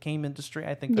knowledge of the game industry.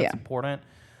 I think that's important.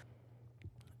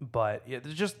 But yeah,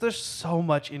 there's so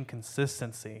much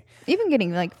inconsistency. Even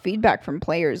getting like feedback from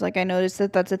players. Like I noticed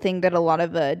that's a thing that a lot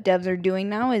of devs are doing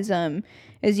now is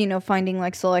finding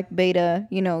like select beta,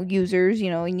 users,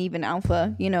 and even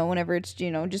alpha, whenever it's,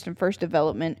 just in first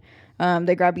development,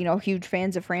 They grab, huge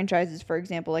fans of franchises, for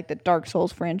example, like the Dark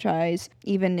Souls franchise,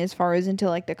 even as far as into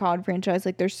like the COD franchise.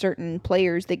 Like there's certain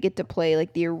players that get to play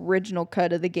like the original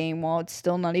cut of the game while it's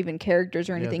still not even characters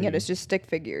or anything yet. It's just stick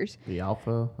figures. The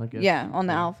alpha, I guess. Yeah, on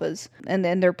the alphas. And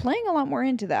then they're playing a lot more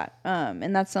into that.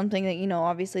 And that's something that,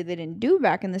 obviously they didn't do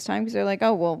back in this time because they're like,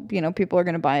 oh, well, people are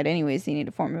going to buy it anyways. They need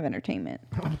a form of entertainment.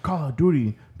 Call of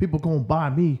Duty. People going to buy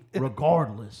me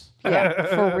regardless. Yeah,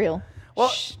 for real. Well,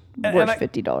 worst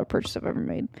 $50 purchase I've ever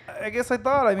made. I guess I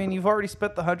thought, you've already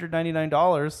spent the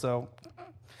 $199, so...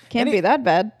 Can't be that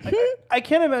bad. I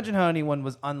can't imagine how anyone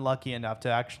was unlucky enough to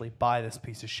actually buy this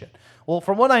piece of shit. Well,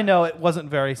 from what I know, it wasn't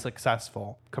very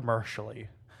successful commercially.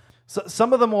 So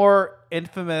some of the more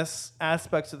infamous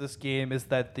aspects of this game is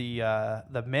that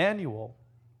the manual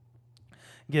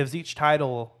gives each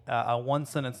title a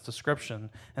one-sentence description,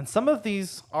 and some of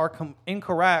these are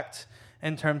incorrect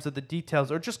in terms of the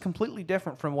details, or just completely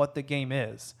different from what the game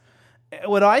is.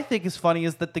 What I think is funny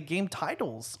is that the game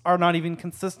titles are not even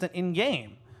consistent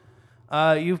in-game.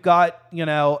 You've got,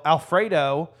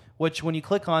 Alfredo, which when you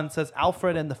click on says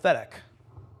Alfred and the Fennec.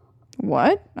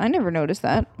 What? I never noticed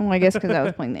that. Well, I guess because I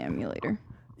was playing the emulator.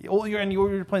 Well, you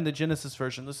were playing the Genesis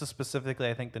version. This is specifically,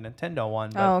 I think, the Nintendo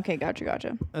one. Oh, okay.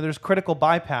 Gotcha. There's Critical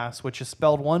Bypass, which is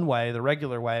spelled one way, the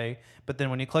regular way, but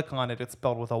then when you click on it, it's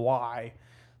spelled with a Y.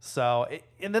 So,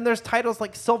 and then there's titles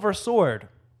like Silver Sword.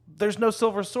 There's no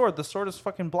Silver Sword. The sword is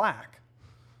fucking black.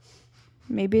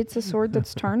 Maybe it's a sword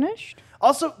that's tarnished?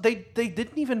 Also, they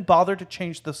didn't even bother to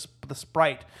change the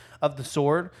sprite of the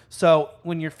sword. So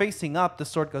when you're facing up, the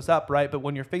sword goes up, right? But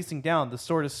when you're facing down, the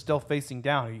sword is still facing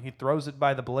down. He throws it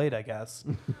by the blade, I guess.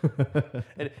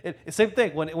 Same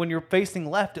thing. When you're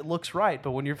facing left, it looks right. But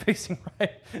when you're facing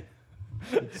right...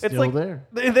 It's still like there.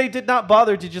 They did not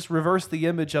bother to just reverse the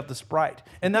image of the sprite.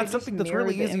 And that's something that's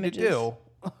really easy to do.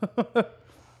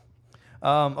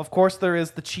 Of course, there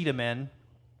is the Cheetah Man.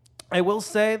 I will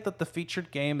say that the featured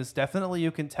game is definitely,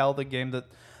 you can tell, the game that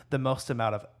the most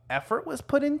amount of effort was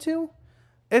put into.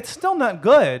 It's still not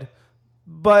good,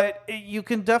 but you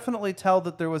can definitely tell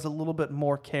that there was a little bit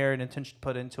more care and attention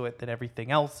put into it than everything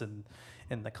else in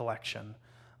the collection.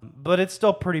 But it's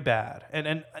still pretty bad.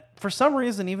 And for some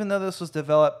reason, even though this was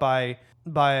developed by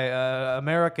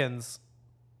Americans,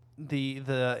 the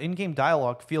in-game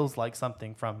dialogue feels like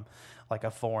something from like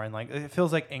a foreign, like it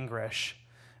feels like English.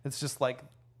 It's just like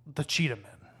the Cheetah Man.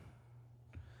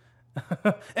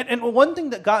 and one thing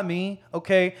that got me,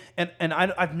 okay, and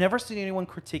I've never seen anyone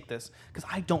critique this because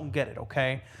I don't get it,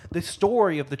 okay? The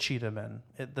story of the Cheetah Man,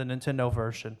 the Nintendo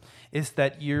version, is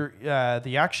that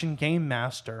the action game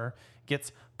master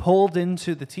gets pulled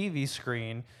into the TV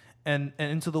screen and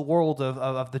into the world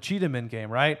of the Cheetah Man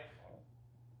game, right?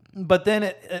 But then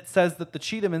it says that the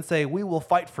Cheetah Men say, "We will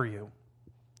fight for you."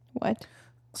 What?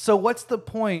 So what's the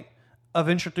point of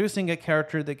introducing a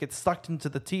character that gets sucked into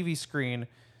the TV screen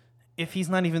if he's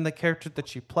not even the character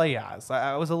that you play as?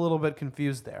 I was a little bit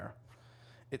confused there.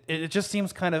 It just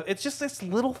seems kind of... It's just this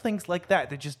little things like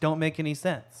that just don't make any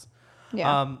sense.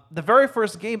 Yeah. The very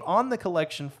first game on the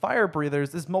collection, Fire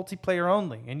Breathers, is multiplayer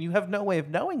only, and you have no way of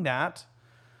knowing that.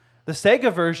 The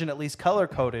Sega version at least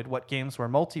color-coded what games were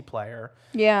multiplayer.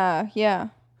 Yeah.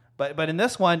 But in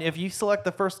this one, if you select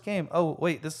the first game, oh,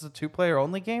 wait, this is a two-player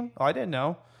only game? Oh, I didn't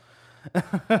know.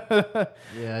 Yeah,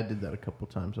 I did that a couple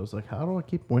times. I was like, how do I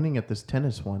keep winning at this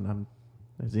tennis one?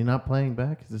 Is he not playing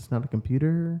back? Is this not a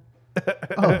computer?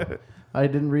 Oh, I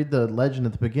didn't read the legend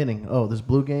at the beginning. Oh, this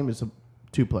blue game is a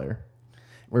two-player.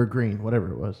 Or green,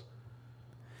 whatever it was.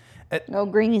 No,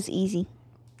 green is easy.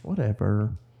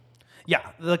 Whatever.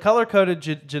 Yeah, the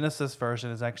color-coded Genesis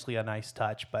version is actually a nice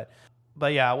touch, but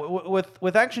yeah,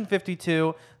 with Action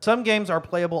 52, some games are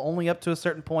playable only up to a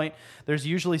certain point. There's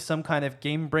usually some kind of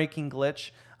game-breaking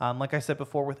glitch, like I said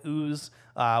before, with Ooze,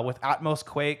 with Atmos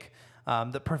Quake,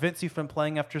 that prevents you from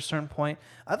playing after a certain point.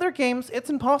 Other games, it's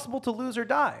impossible to lose or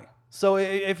die. So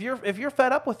if you're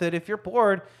fed up with it, if you're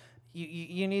bored,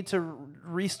 you need to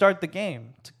restart the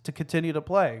game to continue to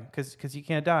play because you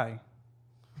can't die.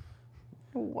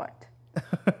 What?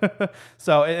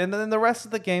 So, and then the rest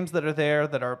of the games that are there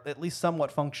that are at least somewhat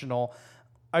functional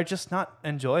are just not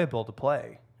enjoyable to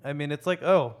play. I mean, it's like,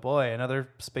 oh boy, another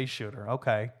space shooter.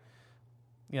 Okay.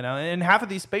 And half of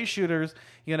these space shooters,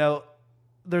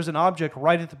 there's an object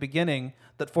right at the beginning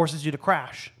that forces you to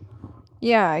crash.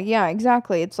 Yeah,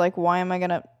 exactly. It's like, why am I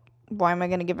gonna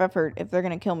give effort if they're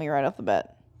gonna kill me right off the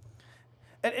bat?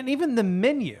 And even the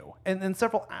menu and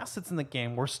several assets in the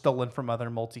game were stolen from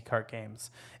other multi-cart games.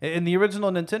 In the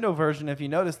original Nintendo version, if you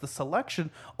notice, the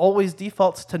selection always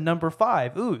defaults to number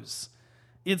 5, Ooze,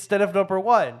 instead of number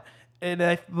 1. And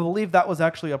I believe that was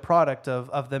actually a product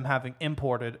of them having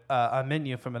imported a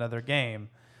menu from another game.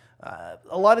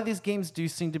 A lot of these games do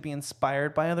seem to be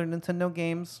inspired by other Nintendo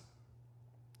games.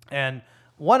 And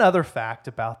one other fact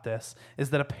about this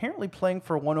is that apparently playing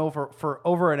for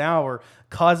over an hour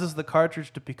causes the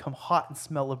cartridge to become hot and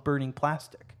smell of burning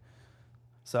plastic.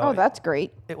 So that's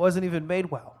great. It wasn't even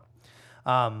made well.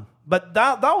 But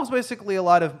that was basically a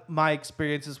lot of my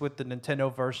experiences with the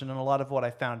Nintendo version and a lot of what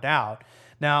I found out.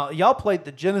 Now, y'all played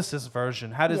the Genesis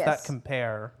version. How does that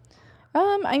compare?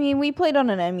 I mean, we played on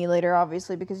an emulator,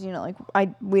 obviously, because,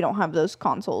 we don't have those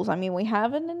consoles. I mean, we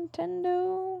have a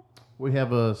Nintendo. We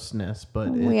have a SNES,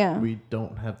 but we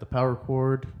don't have the power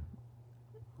cord,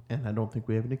 and I don't think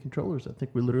we have any controllers. I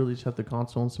think we literally just have the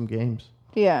console and some games.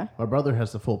 Yeah. My brother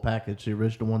has the full package, the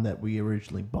original one that we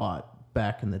originally bought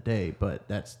back in the day, but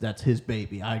that's his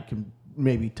baby. I can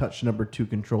maybe touch number 2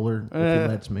 controller if he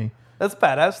lets me. That's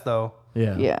badass, though.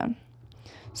 Yeah. Yeah.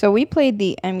 So we played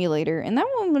the emulator, and that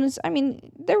one was, I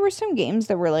mean, there were some games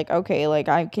that were like, okay, like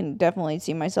I can definitely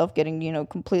see myself getting,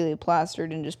 completely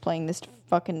plastered and just playing this to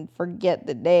fucking forget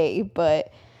the day.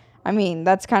 But, I mean,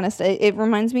 that's kind of, it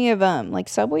reminds me of, like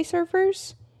Subway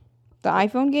Surfers, the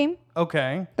iPhone game.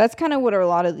 Okay. That's kind of what a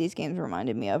lot of these games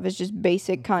reminded me of. It's just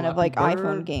basic kind of like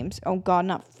iPhone games. Oh, God,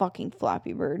 not fucking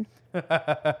Flappy Bird.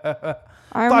 I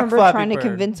remember trying to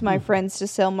convince my friends to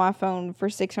sell my phone for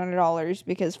 $600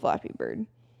 because Flappy Bird.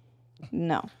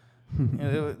 No.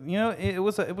 It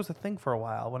was a thing for a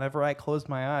while. Whenever I closed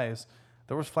my eyes,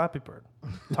 there was Flappy Bird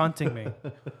taunting me.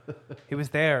 He was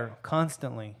there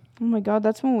constantly. Oh my God,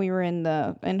 that's when we were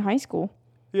in high school.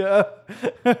 Yeah.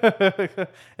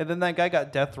 And then that guy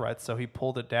got death threats, so he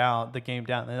pulled the game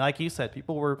down. And like you said,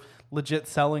 people were legit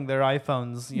selling their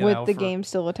iPhones, with the game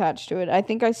still attached to it. I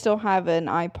think I still have an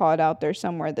iPod out there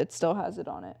somewhere that still has it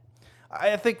on it.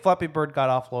 I think Flappy Bird got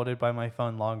offloaded by my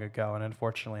phone long ago, and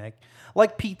unfortunately,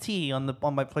 like PT on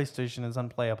my PlayStation is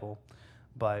unplayable.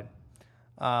 But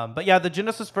yeah, the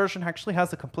Genesis version actually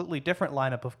has a completely different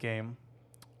lineup of game.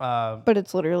 But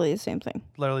it's literally the same thing.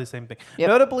 Literally the same thing. Yep.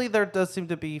 Notably, there does seem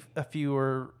to be a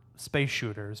fewer space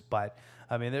shooters, but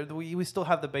I mean, we still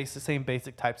have the same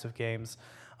basic types of games.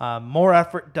 More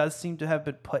effort does seem to have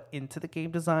been put into the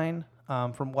game design,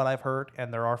 from what I've heard,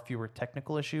 and there are fewer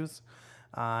technical issues.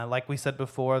 Like we said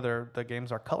before, the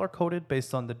games are color-coded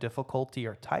based on the difficulty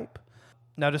or type.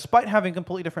 Now, despite having a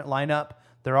completely different lineup,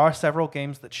 there are several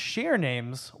games that share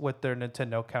names with their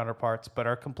Nintendo counterparts, but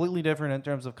are completely different in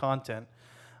terms of content.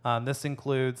 This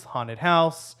includes Haunted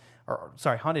Hills. It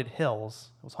was Haunted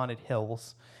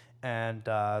Hills, and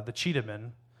the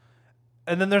Cheetahman.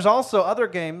 And then there's also other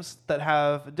games that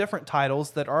have different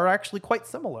titles that are actually quite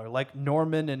similar, like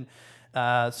Norman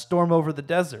and Storm Over the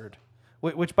Desert,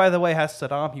 which, by the way, has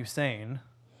Saddam Hussein.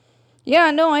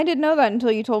 Yeah, no, I didn't know that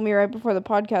until you told me right before the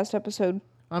podcast episode.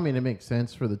 I mean, it makes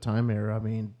sense for the time era. I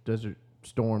mean, Desert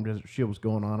Shield was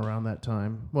going on around that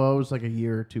time. Well, it was like a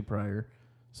year or two prior.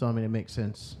 So, I mean, it makes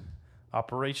sense.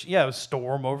 It was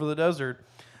Storm Over the Desert.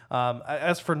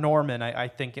 As for Norman, I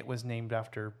think it was named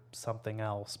after something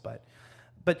else. But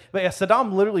yeah,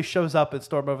 Saddam literally shows up at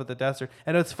Storm Over the Desert.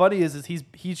 And what's funny is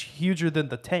he's huger than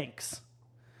the tanks.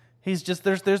 He's just,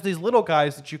 there's these little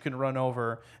guys that you can run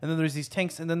over, and then there's these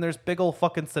tanks, and then there's big old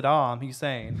fucking Saddam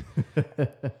Hussein.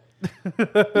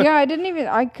 Yeah,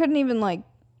 I couldn't even like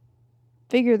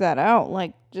figure that out.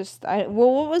 Like,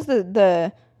 what was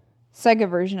the Sega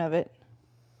version of it?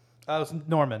 It was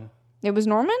Norman. It was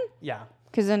Norman? Yeah.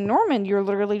 Because in Norman, you're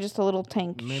literally just a little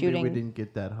tank shooting. Maybe we didn't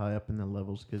get that high up in the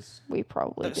levels because we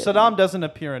probably did. Saddam doesn't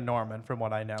appear in Norman, from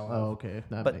what I know. Oh, okay.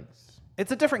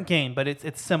 It's a different game, but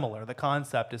it's similar. The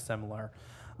concept is similar.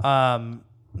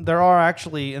 There are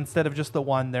actually, instead of just the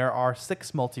one, there are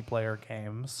 6 multiplayer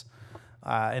games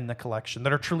in the collection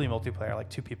that are truly multiplayer, like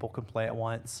 2 people can play at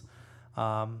once.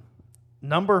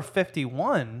 Number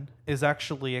 51 is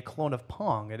actually a clone of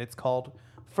Pong, and it's called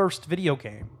First Video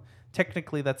Game.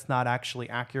 Technically, that's not actually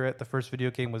accurate. The first video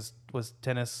game was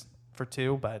Tennis for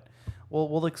 2, but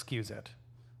we'll excuse it.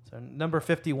 So number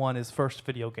 51 is First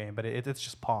Video Game, but it's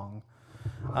just Pong.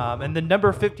 And then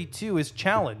number 52 is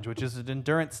Challenge, which is an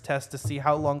endurance test to see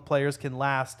how long players can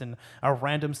last in a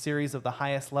random series of the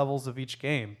highest levels of each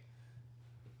game.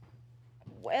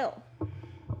 Well,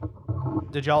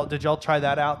 did y'all try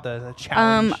that out, the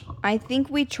Challenge? I think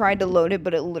we tried to load it,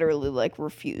 but it literally like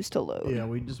refused to load. Yeah,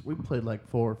 we played like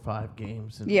 4 or 5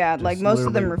 games. And yeah, like most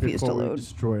of them refused to load. We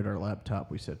destroyed our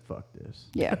laptop. We said, "Fuck this."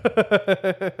 Yeah,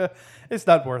 it's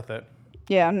not worth it.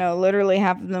 Yeah, no, literally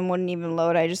half of them wouldn't even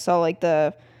load. I just saw like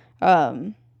the,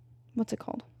 what's it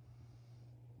called?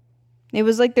 It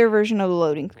was like their version of the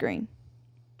loading screen.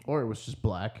 Or it was just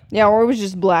black. Yeah, or it was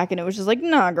just black, and it was just like,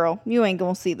 nah, girl, you ain't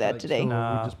gonna see that today. So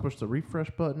No. we just push the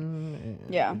refresh button, and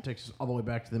Yeah. it takes us all the way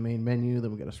back to the main menu.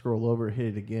 Then we got to scroll over, hit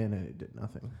it again, and it did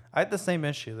nothing. I had the same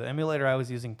issue. The emulator I was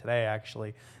using today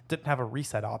actually didn't have a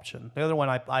reset option. The other one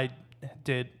I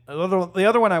did. The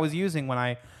other one I was using when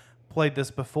I played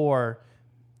this before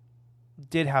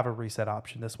did have a reset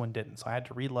option. This one didn't. So I had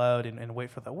to reload and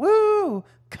wait for the woo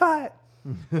cut.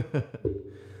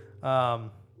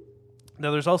 Now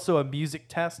there's also a music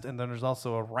test, and then there's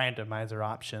also a randomizer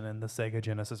option in the Sega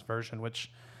Genesis version,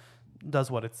 which does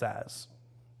what it says.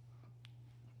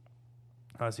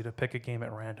 Allows you to pick a game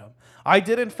at random. I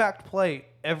did in fact play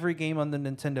every game on the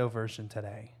Nintendo version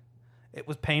today. It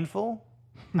was painful.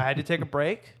 I had to take a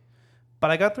break, but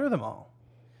I got through them all.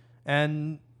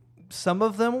 And some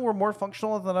of them were more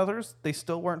functional than others. They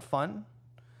still weren't fun.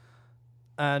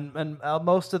 And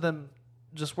most of them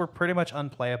just were pretty much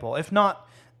unplayable. If not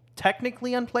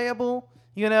technically unplayable,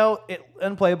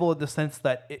 unplayable in the sense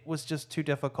that it was just too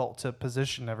difficult to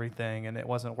position everything, and it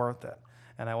wasn't worth it.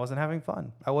 And I wasn't having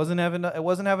fun. I wasn't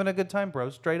having a good time, bro.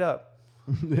 Straight up.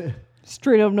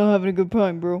 Straight up, not having a good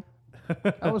time, bro.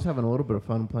 I was having a little bit of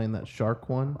fun playing that shark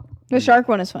one, The shark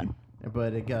one is fun.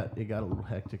 but it got a little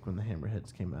hectic when the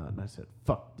Hammerheads came out, and I said,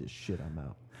 "Fuck this shit, I'm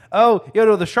out." Oh,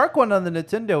 no, the shark one on the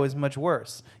Nintendo is much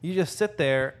worse. You just sit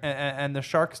there, and the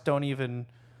sharks don't even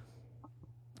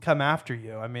come after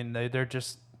you. I mean, they're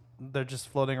just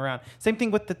floating around. Same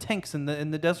thing with the tanks in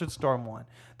the Desert Storm one.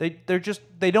 They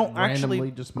don't Randomly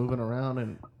actually. just moving around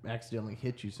and accidentally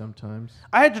hit you sometimes.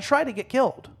 I had to try to get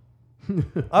killed.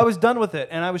 I was done with it,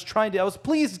 and I was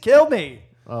please kill me.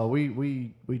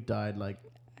 We died like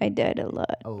I died a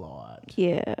lot. a lot.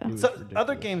 Yeah. It was So ridiculous.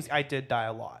 other games I did die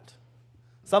a lot.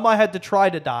 Some I had to try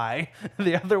to die.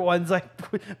 The other ones I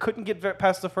couldn't get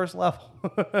past the first level.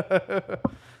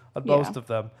 On most of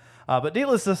them. But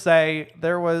needless to say,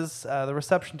 there was the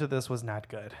reception to this was not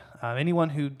good.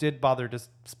 Anyone who did bother to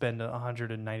spend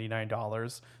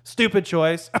 $199, stupid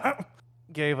choice,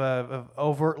 gave a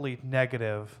overtly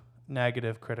negative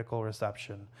critical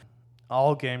reception.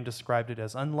 All Game described it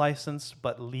as unlicensed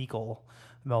but legal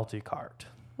multi-cart.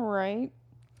 Right.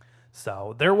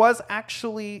 So there was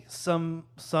actually some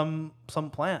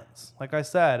plans. Like I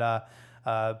said,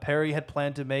 Perry had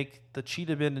planned to make the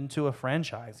Cheetah Man into a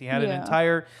franchise. He had an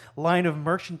entire line of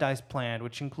merchandise planned,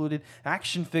 which included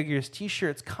action figures,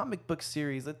 T-shirts, comic book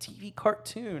series, a TV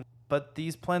cartoon. But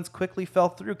these plans quickly fell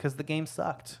through because the game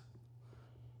sucked.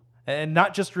 And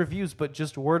not just reviews, but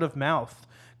just word of mouth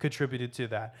contributed to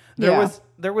that.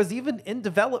 There was even in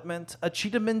development a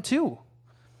Cheetah Man 2.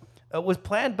 It was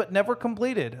planned but never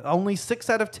completed. Only 6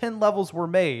 out of 10 levels were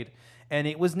made, and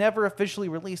it was never officially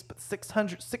released, but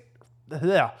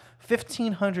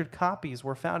 1,500 copies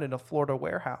were found in a Florida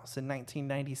warehouse in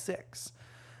 1996.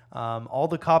 All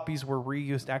the copies were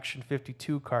reused Action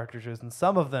 52 cartridges, and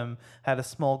some of them had a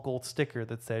small gold sticker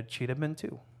that said Cheetah Man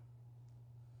 2.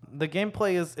 The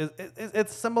gameplay is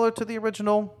similar to the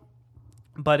original,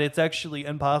 but it's actually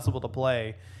impossible to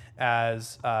play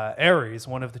as Ares,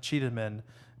 one of the Cheetah Men,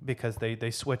 because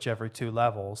they switch every 2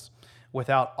 levels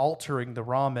without altering the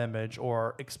ROM image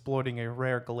or exploiting a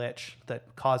rare glitch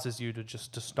that causes you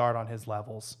to start on his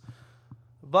levels.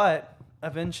 But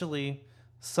eventually,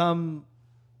 some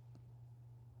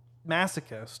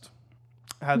masochist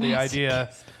had the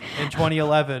idea in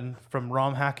 2011 from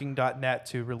romhacking.net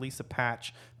to release a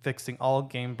patch fixing all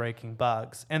game-breaking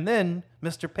bugs. And then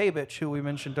Mr. Paybitch, who we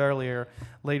mentioned earlier,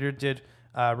 later did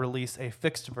release a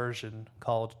fixed version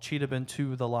called Cheetah Man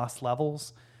 2 The Lost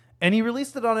Levels. And he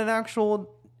released it on an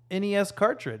actual NES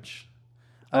cartridge.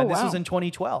 This was in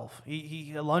 2012.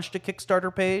 He launched a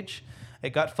Kickstarter page. It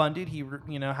got funded. He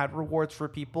had rewards for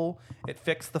people. It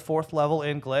fixed the 4th level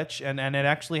in glitch. And it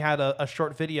actually had a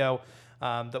short video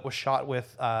that was shot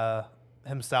with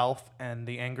himself and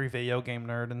the Angry Video Game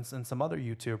Nerd and some other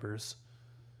YouTubers.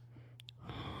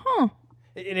 Huh.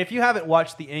 And if you haven't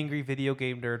watched the Angry Video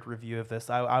Game Nerd review of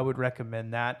this, I would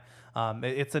recommend that.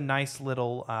 It's a nice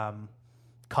little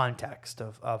context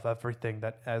of everything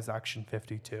that as Action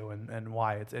 52 and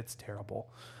why it's terrible.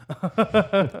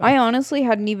 I honestly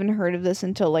hadn't even heard of this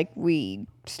until we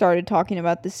started talking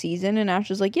about the season, and Ash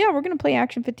was like, "Yeah, we're gonna play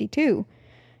Action 52,"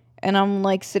 and I'm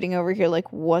sitting over here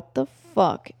what the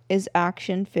fuck is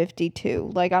Action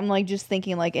 52? I'm just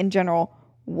thinking in general,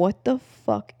 what the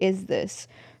fuck is this?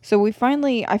 So I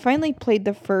finally played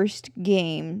the first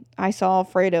game. I saw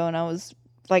Alfredo, and I was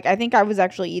I think I was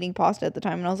actually eating pasta at the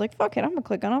time, and I was like, fuck it, I'm gonna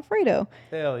click on Alfredo.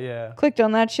 Hell yeah. Clicked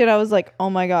on that shit. I was like, oh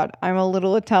my god, I'm a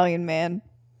little Italian man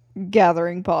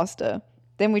gathering pasta.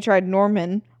 Then we tried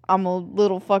Norman. I'm a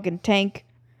little fucking tank.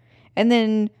 And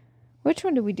then Which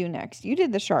one did we do next? You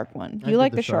did the shark one. I You did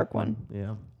like the shark one.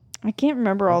 Yeah. I can't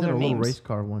remember all I did their a little names. race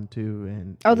car one too,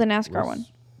 and Oh, the it NASCAR was one.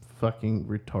 Fucking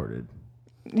retarded.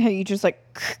 How you just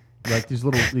like. Like these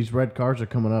red cars are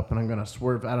coming up, and I'm gonna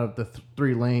swerve out of the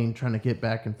 3-lane, trying to get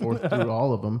back and forth through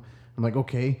all of them. I'm like,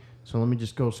 okay, so let me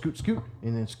just go scoot,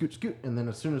 and then scoot, and then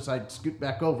as soon as I scoot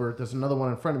back over, there's another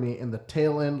one in front of me, and the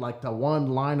tail end, like the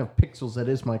one line of pixels that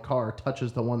is my car,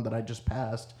 touches the one that I just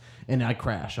passed, and I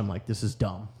crash. I'm like, this is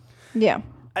dumb. Yeah.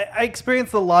 I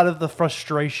experienced a lot of the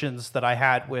frustrations that I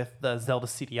had with the Zelda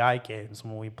CDI games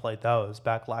when we played those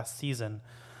back last season.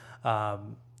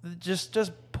 Just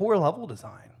poor level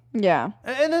design. Yeah.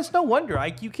 And it's no wonder.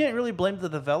 You can't really blame the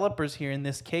developers here in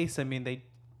this case. I mean, they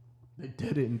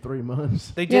did it in 3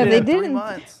 months. They did it in 3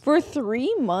 months. For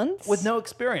 3 months? With no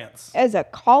experience. As a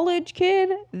college kid,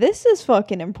 this is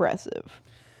fucking impressive.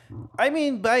 I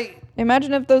mean,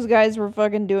 imagine if those guys were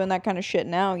fucking doing that kind of shit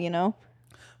now, you know?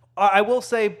 I will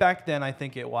say back then, I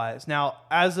think it was. Now,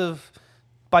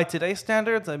 by today's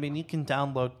standards, I mean, you can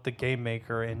download the Game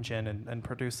Maker engine and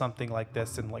produce something like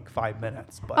this in like 5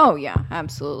 minutes. But Oh, yeah,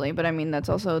 absolutely. But I mean, that's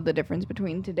also the difference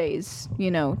between today's,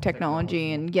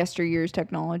 technology and yesteryear's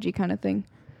technology kind of thing.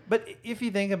 But if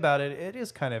you think about it, it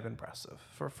is kind of impressive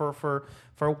for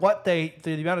what the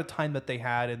amount of time that they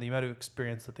had and the amount of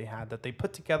experience that they had, that they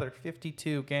put together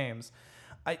 52 games.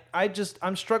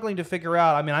 I'm struggling to figure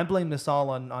out. I mean, I blame this all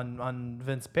on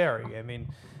Vince Perry. I mean,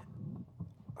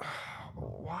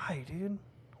 why, dude?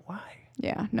 Why?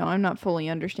 Yeah, no, I'm not fully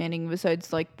understanding,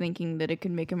 besides like thinking that it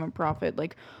could make him a profit.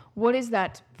 Like, what is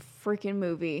that freaking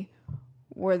movie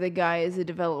where the guy is a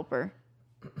developer?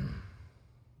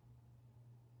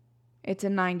 It's a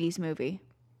 90s movie.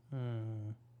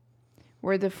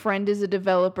 Where the friend is a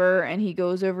developer and he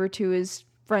goes over to his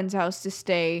friend's house to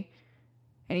stay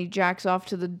and he jacks off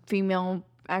to the female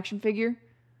action figure.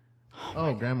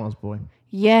 Oh, Grandma's Boy.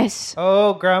 Yes.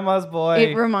 Oh, Grandma's Boy.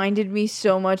 It reminded me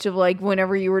so much of, like,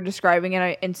 whenever you were describing it,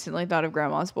 I instantly thought of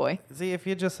Grandma's Boy. See, if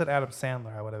you just said Adam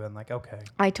Sandler, I would have been like, okay.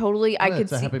 I could It's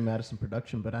see. a Happy Madison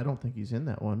production, but I don't think he's in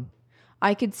that one.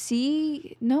 I could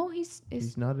see. No, he's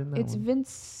not in that it's one.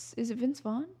 Vince. Is it Vince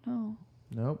Vaughn? No.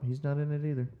 Nope, he's not in it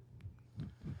either.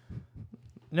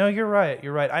 No, you're right.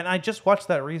 You're right. And I just watched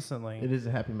that recently. It is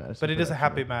a Happy Madison. But it is a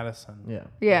production. Happy Madison. Yeah.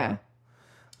 Yeah.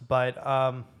 But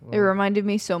It reminded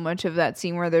me so much of that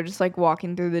scene where they're just like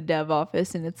walking through the dev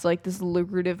office and it's like this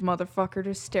lucrative motherfucker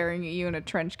just staring at you in a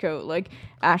trench coat. Like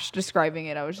Ash describing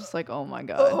it, I was just like, oh my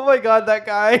God. Oh my God, that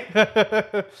guy.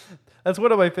 That's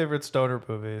one of my favorite stoner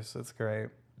movies. It's great.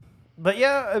 But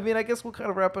yeah, I mean, I guess we'll kind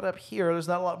of wrap it up here. There's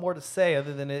not a lot more to say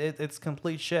other than it's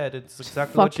complete shit. It's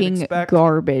exactly what you'd Fucking expect.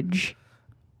 garbage.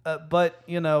 But,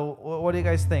 what do you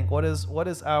guys think? What is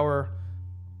our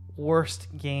worst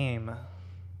game?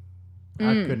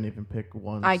 I couldn't even pick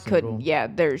one. I single. couldn't. Yeah,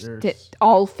 there's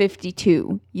all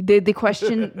 52. The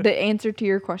question, the answer to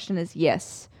your question is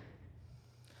yes.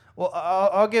 Well,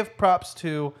 I'll give props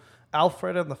to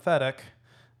Alfred and the Fennec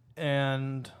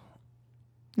and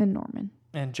Norman.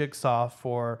 and Jigsaw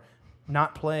for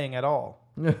not playing at all.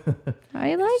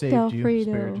 I liked Saved you,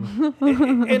 spared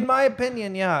Alfredo. In my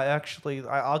opinion, yeah, actually,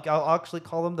 I'll actually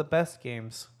call them the best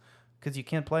games because you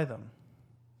can't play them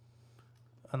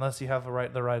unless you have the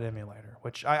right emulator.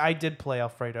 Which I did play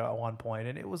Alfredo at one point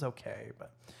and it was okay,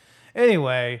 but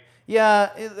anyway, yeah,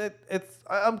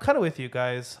 I'm kind of with you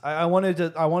guys. I wanted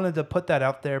to put that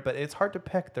out there, but it's hard to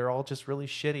pick. They're all just really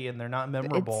shitty and they're not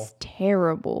memorable. It's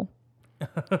terrible.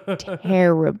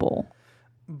 Terrible.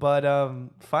 But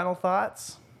final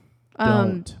thoughts?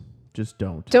 Don't. Just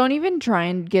don't. Don't even try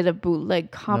and get a bootleg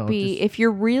copy. just- If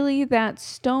you're really that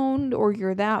stoned or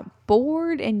you're that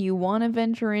bored and you want to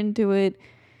venture into it,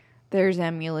 there's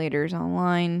emulators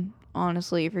online.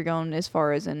 Honestly, if you're going as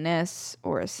far as a NES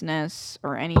or a SNES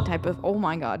or any type of... Oh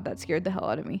my God, that scared the hell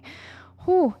out of me.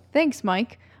 Whew, thanks,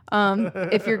 Mike.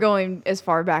 If you're going as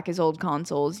far back as old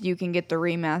consoles, you can get the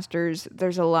remasters.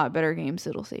 There's a lot better games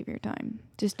that'll save your time.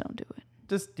 Just don't do it.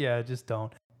 Just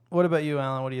don't. What about you,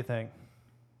 Alan? What do you think?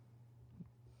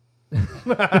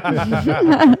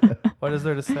 What is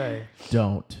there to say?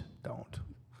 Don't.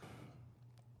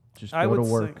 Just I go to would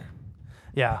work. say-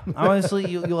 Yeah, honestly,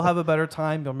 you'll have a better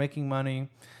time. You're making money.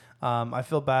 I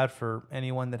feel bad for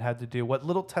anyone that had to do what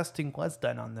little testing was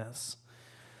done on this.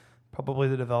 Probably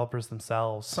the developers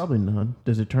themselves. Probably none.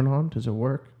 Does it turn on? Does it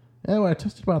work? Oh, I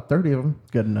tested about 30 of them.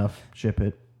 Good enough. Ship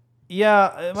it.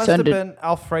 Yeah, it must Send have it. been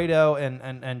Alfredo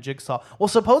and Jigsaw. Well,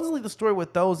 supposedly the story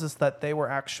with those is that they were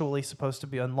actually supposed to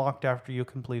be unlocked after you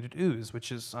completed Ooze,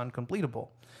 which is uncompletable.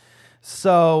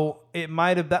 So that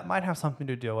might have something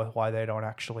to do with why they don't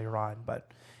actually run.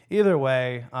 But either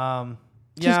way,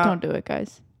 Just don't do it,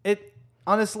 guys.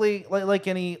 honestly, like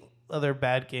any other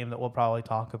bad game that we'll probably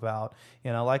talk about,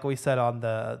 like we said on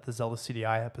the Zelda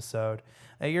CDI episode,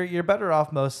 you're better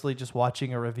off mostly just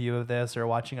watching a review of this or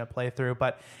watching a playthrough.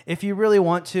 But if you really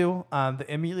want to, the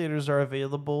emulators are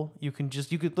available. You could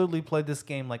literally play this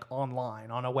game like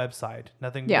online on a website. No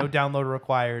download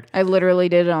required. I literally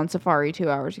did it on Safari 2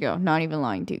 hours ago. Not even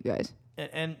lying to you guys.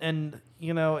 And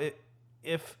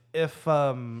if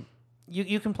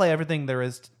you can play everything there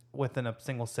is within a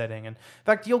single sitting, and in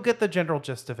fact, you'll get the general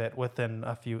gist of it within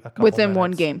a couple within minutes.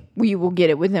 one game. We will get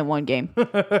it within one game.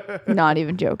 Not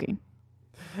even joking.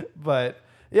 But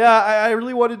yeah, I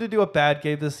really wanted to do a bad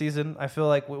game this season. I feel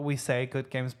like we say good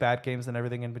games, bad games, and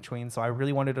everything in between. So I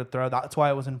really wanted to throw. That's why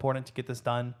it was important to get this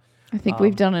done. I think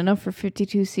we've done enough for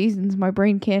 52 seasons. My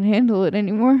brain can't handle it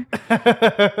anymore.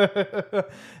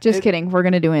 Just kidding. We're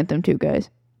gonna do Anthem 2, guys.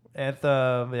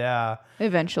 Anthem, yeah.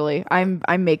 Eventually, I'm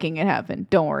making it happen.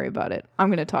 Don't worry about it. I'm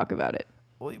gonna talk about it.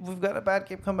 We've got a bad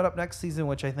game coming up next season,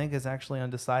 which I think is actually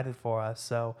undecided for us.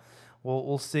 So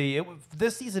we'll see.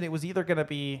 This season, it was either gonna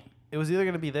be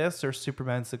this or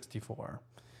Superman 64.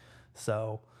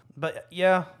 So, but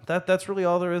yeah, that's really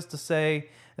all there is to say.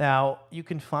 Now you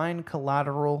can find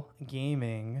Collateral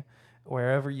Gaming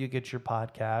wherever you get your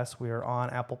podcasts. We are on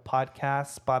Apple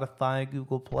Podcasts, Spotify,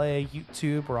 Google Play,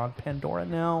 YouTube. We're on Pandora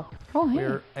now. Oh, hey.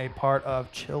 We're a part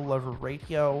of Chill Lover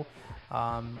Radio.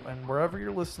 And wherever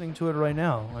you're listening to it right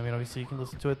now, I mean, obviously you can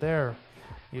listen to it there.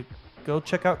 You go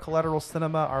check out Collateral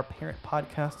Cinema, our parent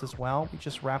podcast as well. We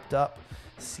just wrapped up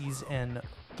season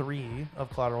 3 of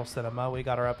Collateral Cinema. We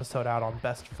got our episode out on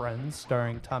Best Friends,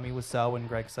 starring Tommy Wiseau and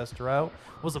Greg Sestero.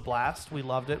 It was a blast. We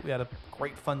loved it. We had a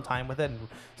great fun time with it, and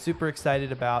super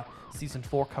excited about season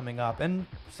 4 coming up. And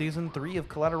season 3 of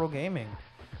Collateral Gaming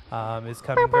is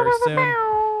coming very soon.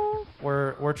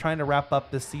 We're trying to wrap up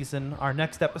this season. Our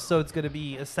next episode is going to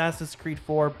be Assassin's Creed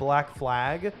 4 Black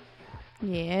Flag.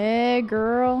 Yeah,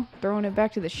 girl. Throwing it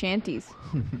back to the shanties.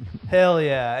 Hell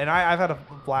yeah. And I've had a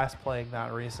blast playing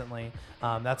that recently.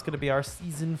 That's going to be our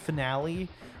season finale.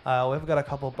 We've got a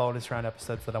couple bonus round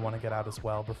episodes that I want to get out as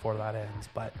well before that ends.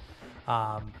 But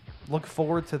look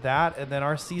forward to that. And then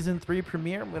our season 3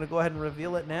 premiere, I'm going to go ahead and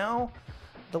reveal it now.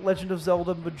 The Legend of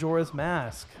Zelda Majora's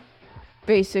Mask.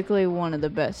 Basically one of the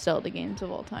best Zelda games of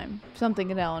all time. Something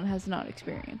that Alan has not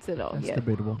experienced at all That's yet.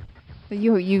 debatable.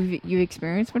 You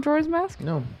experienced Majora's Mask?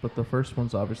 No, but the first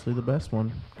one's obviously the best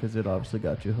one because it obviously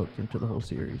got you hooked into the whole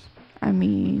series. I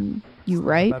mean, you're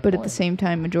right, but at the same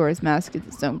time, Majora's Mask is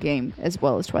its own game, as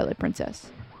well as Twilight Princess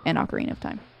and Ocarina of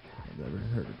Time. I've never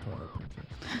heard of Twilight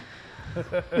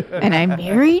Princess. And I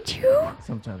married you?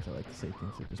 Sometimes I like to say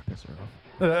things that just piss her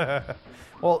off.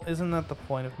 Well, isn't that the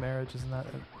point of marriage? Isn't that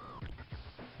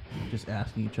just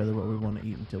asking each other what we want to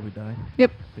eat until we die?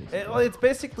 Yep. It's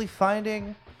basically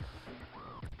finding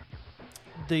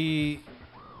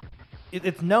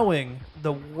it's knowing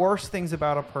the worst things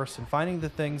about a person, finding the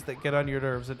things that get on your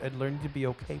nerves, and learning to be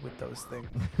okay with those things.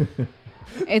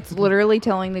 It's literally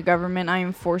telling the government I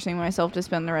am forcing myself to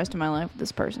spend the rest of my life with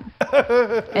this person.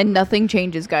 And nothing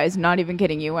changes, guys. Not even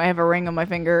kidding you. I have a ring on my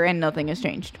finger and nothing has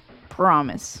changed.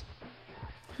 Promise.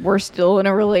 We're still in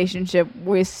a relationship.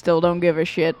 We still don't give a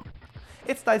shit.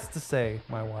 It's nice to say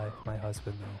my wife, my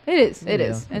husband, though. It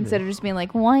is. Instead of just being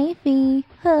like, wifey,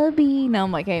 hubby. Now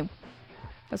I'm like, hey,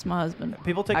 that's my husband.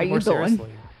 People take How it more you doing?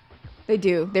 seriously. They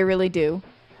do. They really do.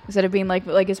 Instead of being like,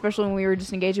 especially when we were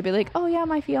just engaged, it'd be like, oh yeah,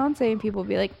 my fiance, and people would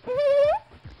be like,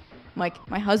 like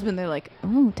my husband. They're like,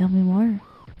 oh, tell me more.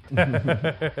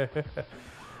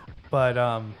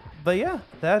 But yeah,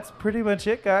 that's pretty much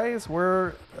it, guys.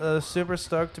 We're super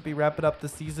stoked to be wrapping up the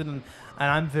season, and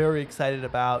I'm very excited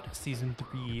about season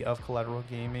 3 of Collateral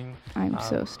Gaming. I'm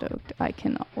so stoked. I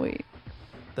cannot wait.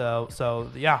 So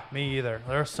yeah, me either.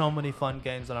 There are so many fun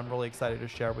games that I'm really excited to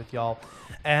share with y'all,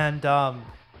 and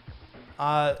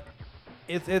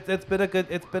it's been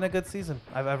a good season.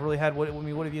 I've really had. What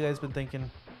have you guys been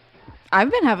thinking? I've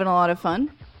been having a lot of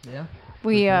fun. Yeah.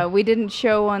 We didn't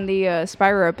show on the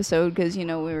Spyro episode because we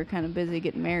were kind of busy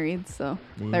getting married, so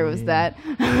there was that.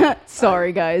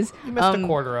 Sorry, guys. You missed a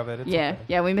quarter of it. It's okay.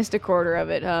 Yeah, we missed a quarter of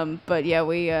it. But yeah,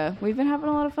 we've been having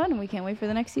a lot of fun, and we can't wait for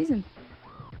the next season.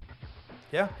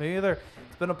 Yeah, me either.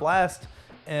 It's been a blast,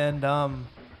 and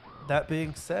that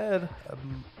being said,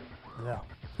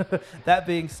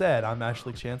 I'm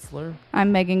Ashley Chancellor.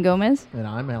 I'm Megan Gomez. And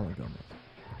I'm Alan Gomez.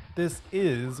 This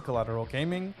is Collateral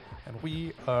Gaming, and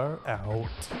we are out.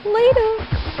 Later.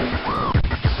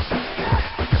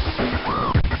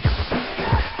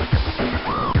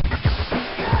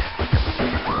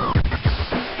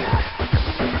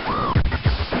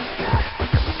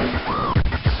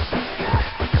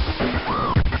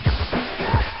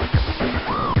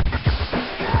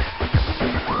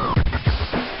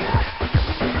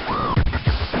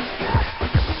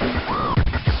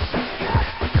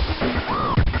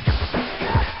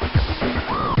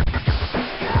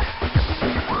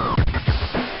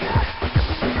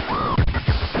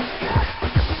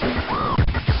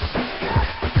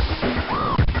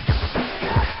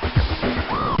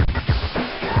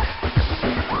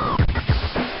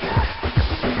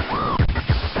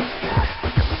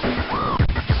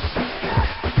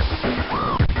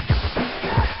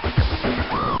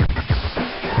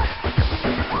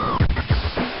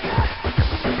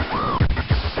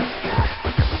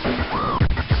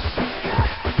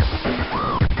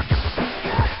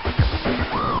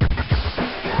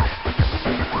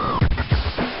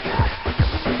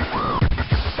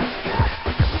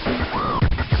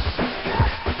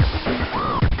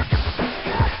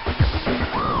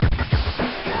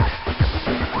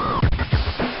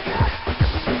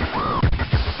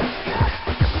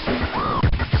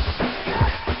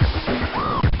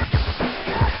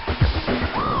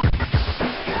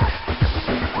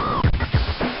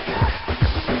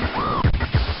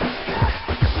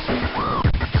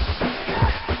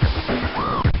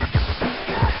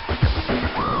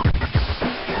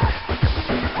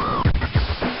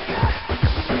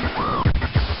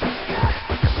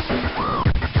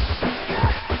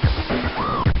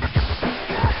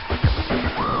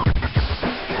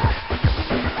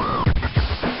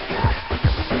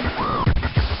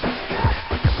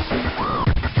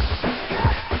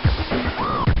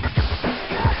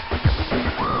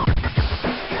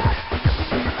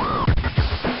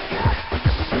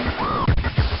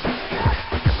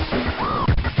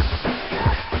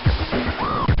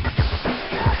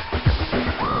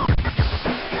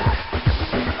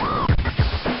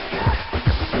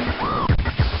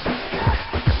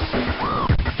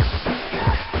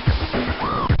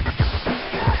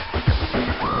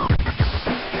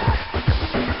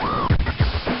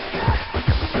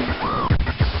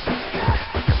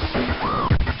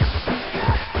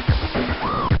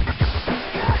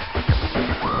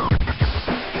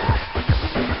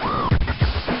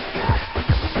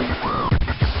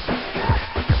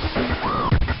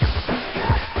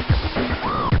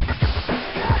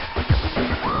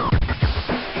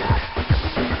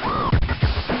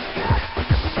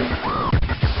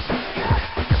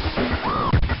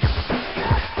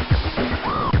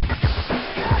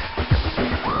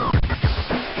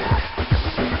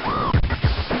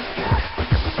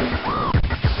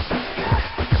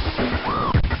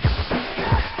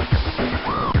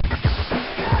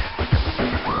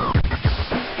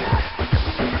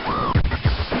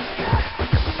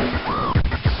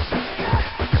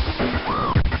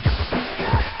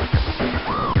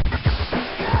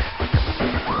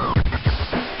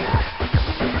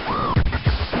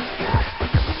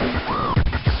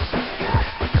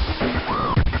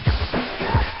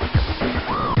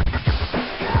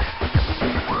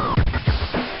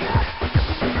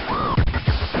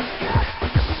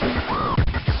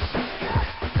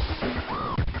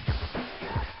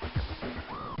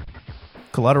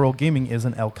 Collateral Gaming is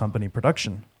an L Company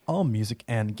production. All music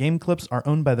and game clips are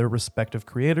owned by their respective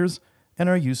creators and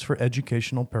are used for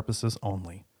educational purposes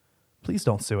only. Please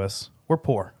don't sue us. We're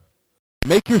poor.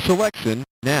 Make your selection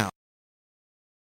now.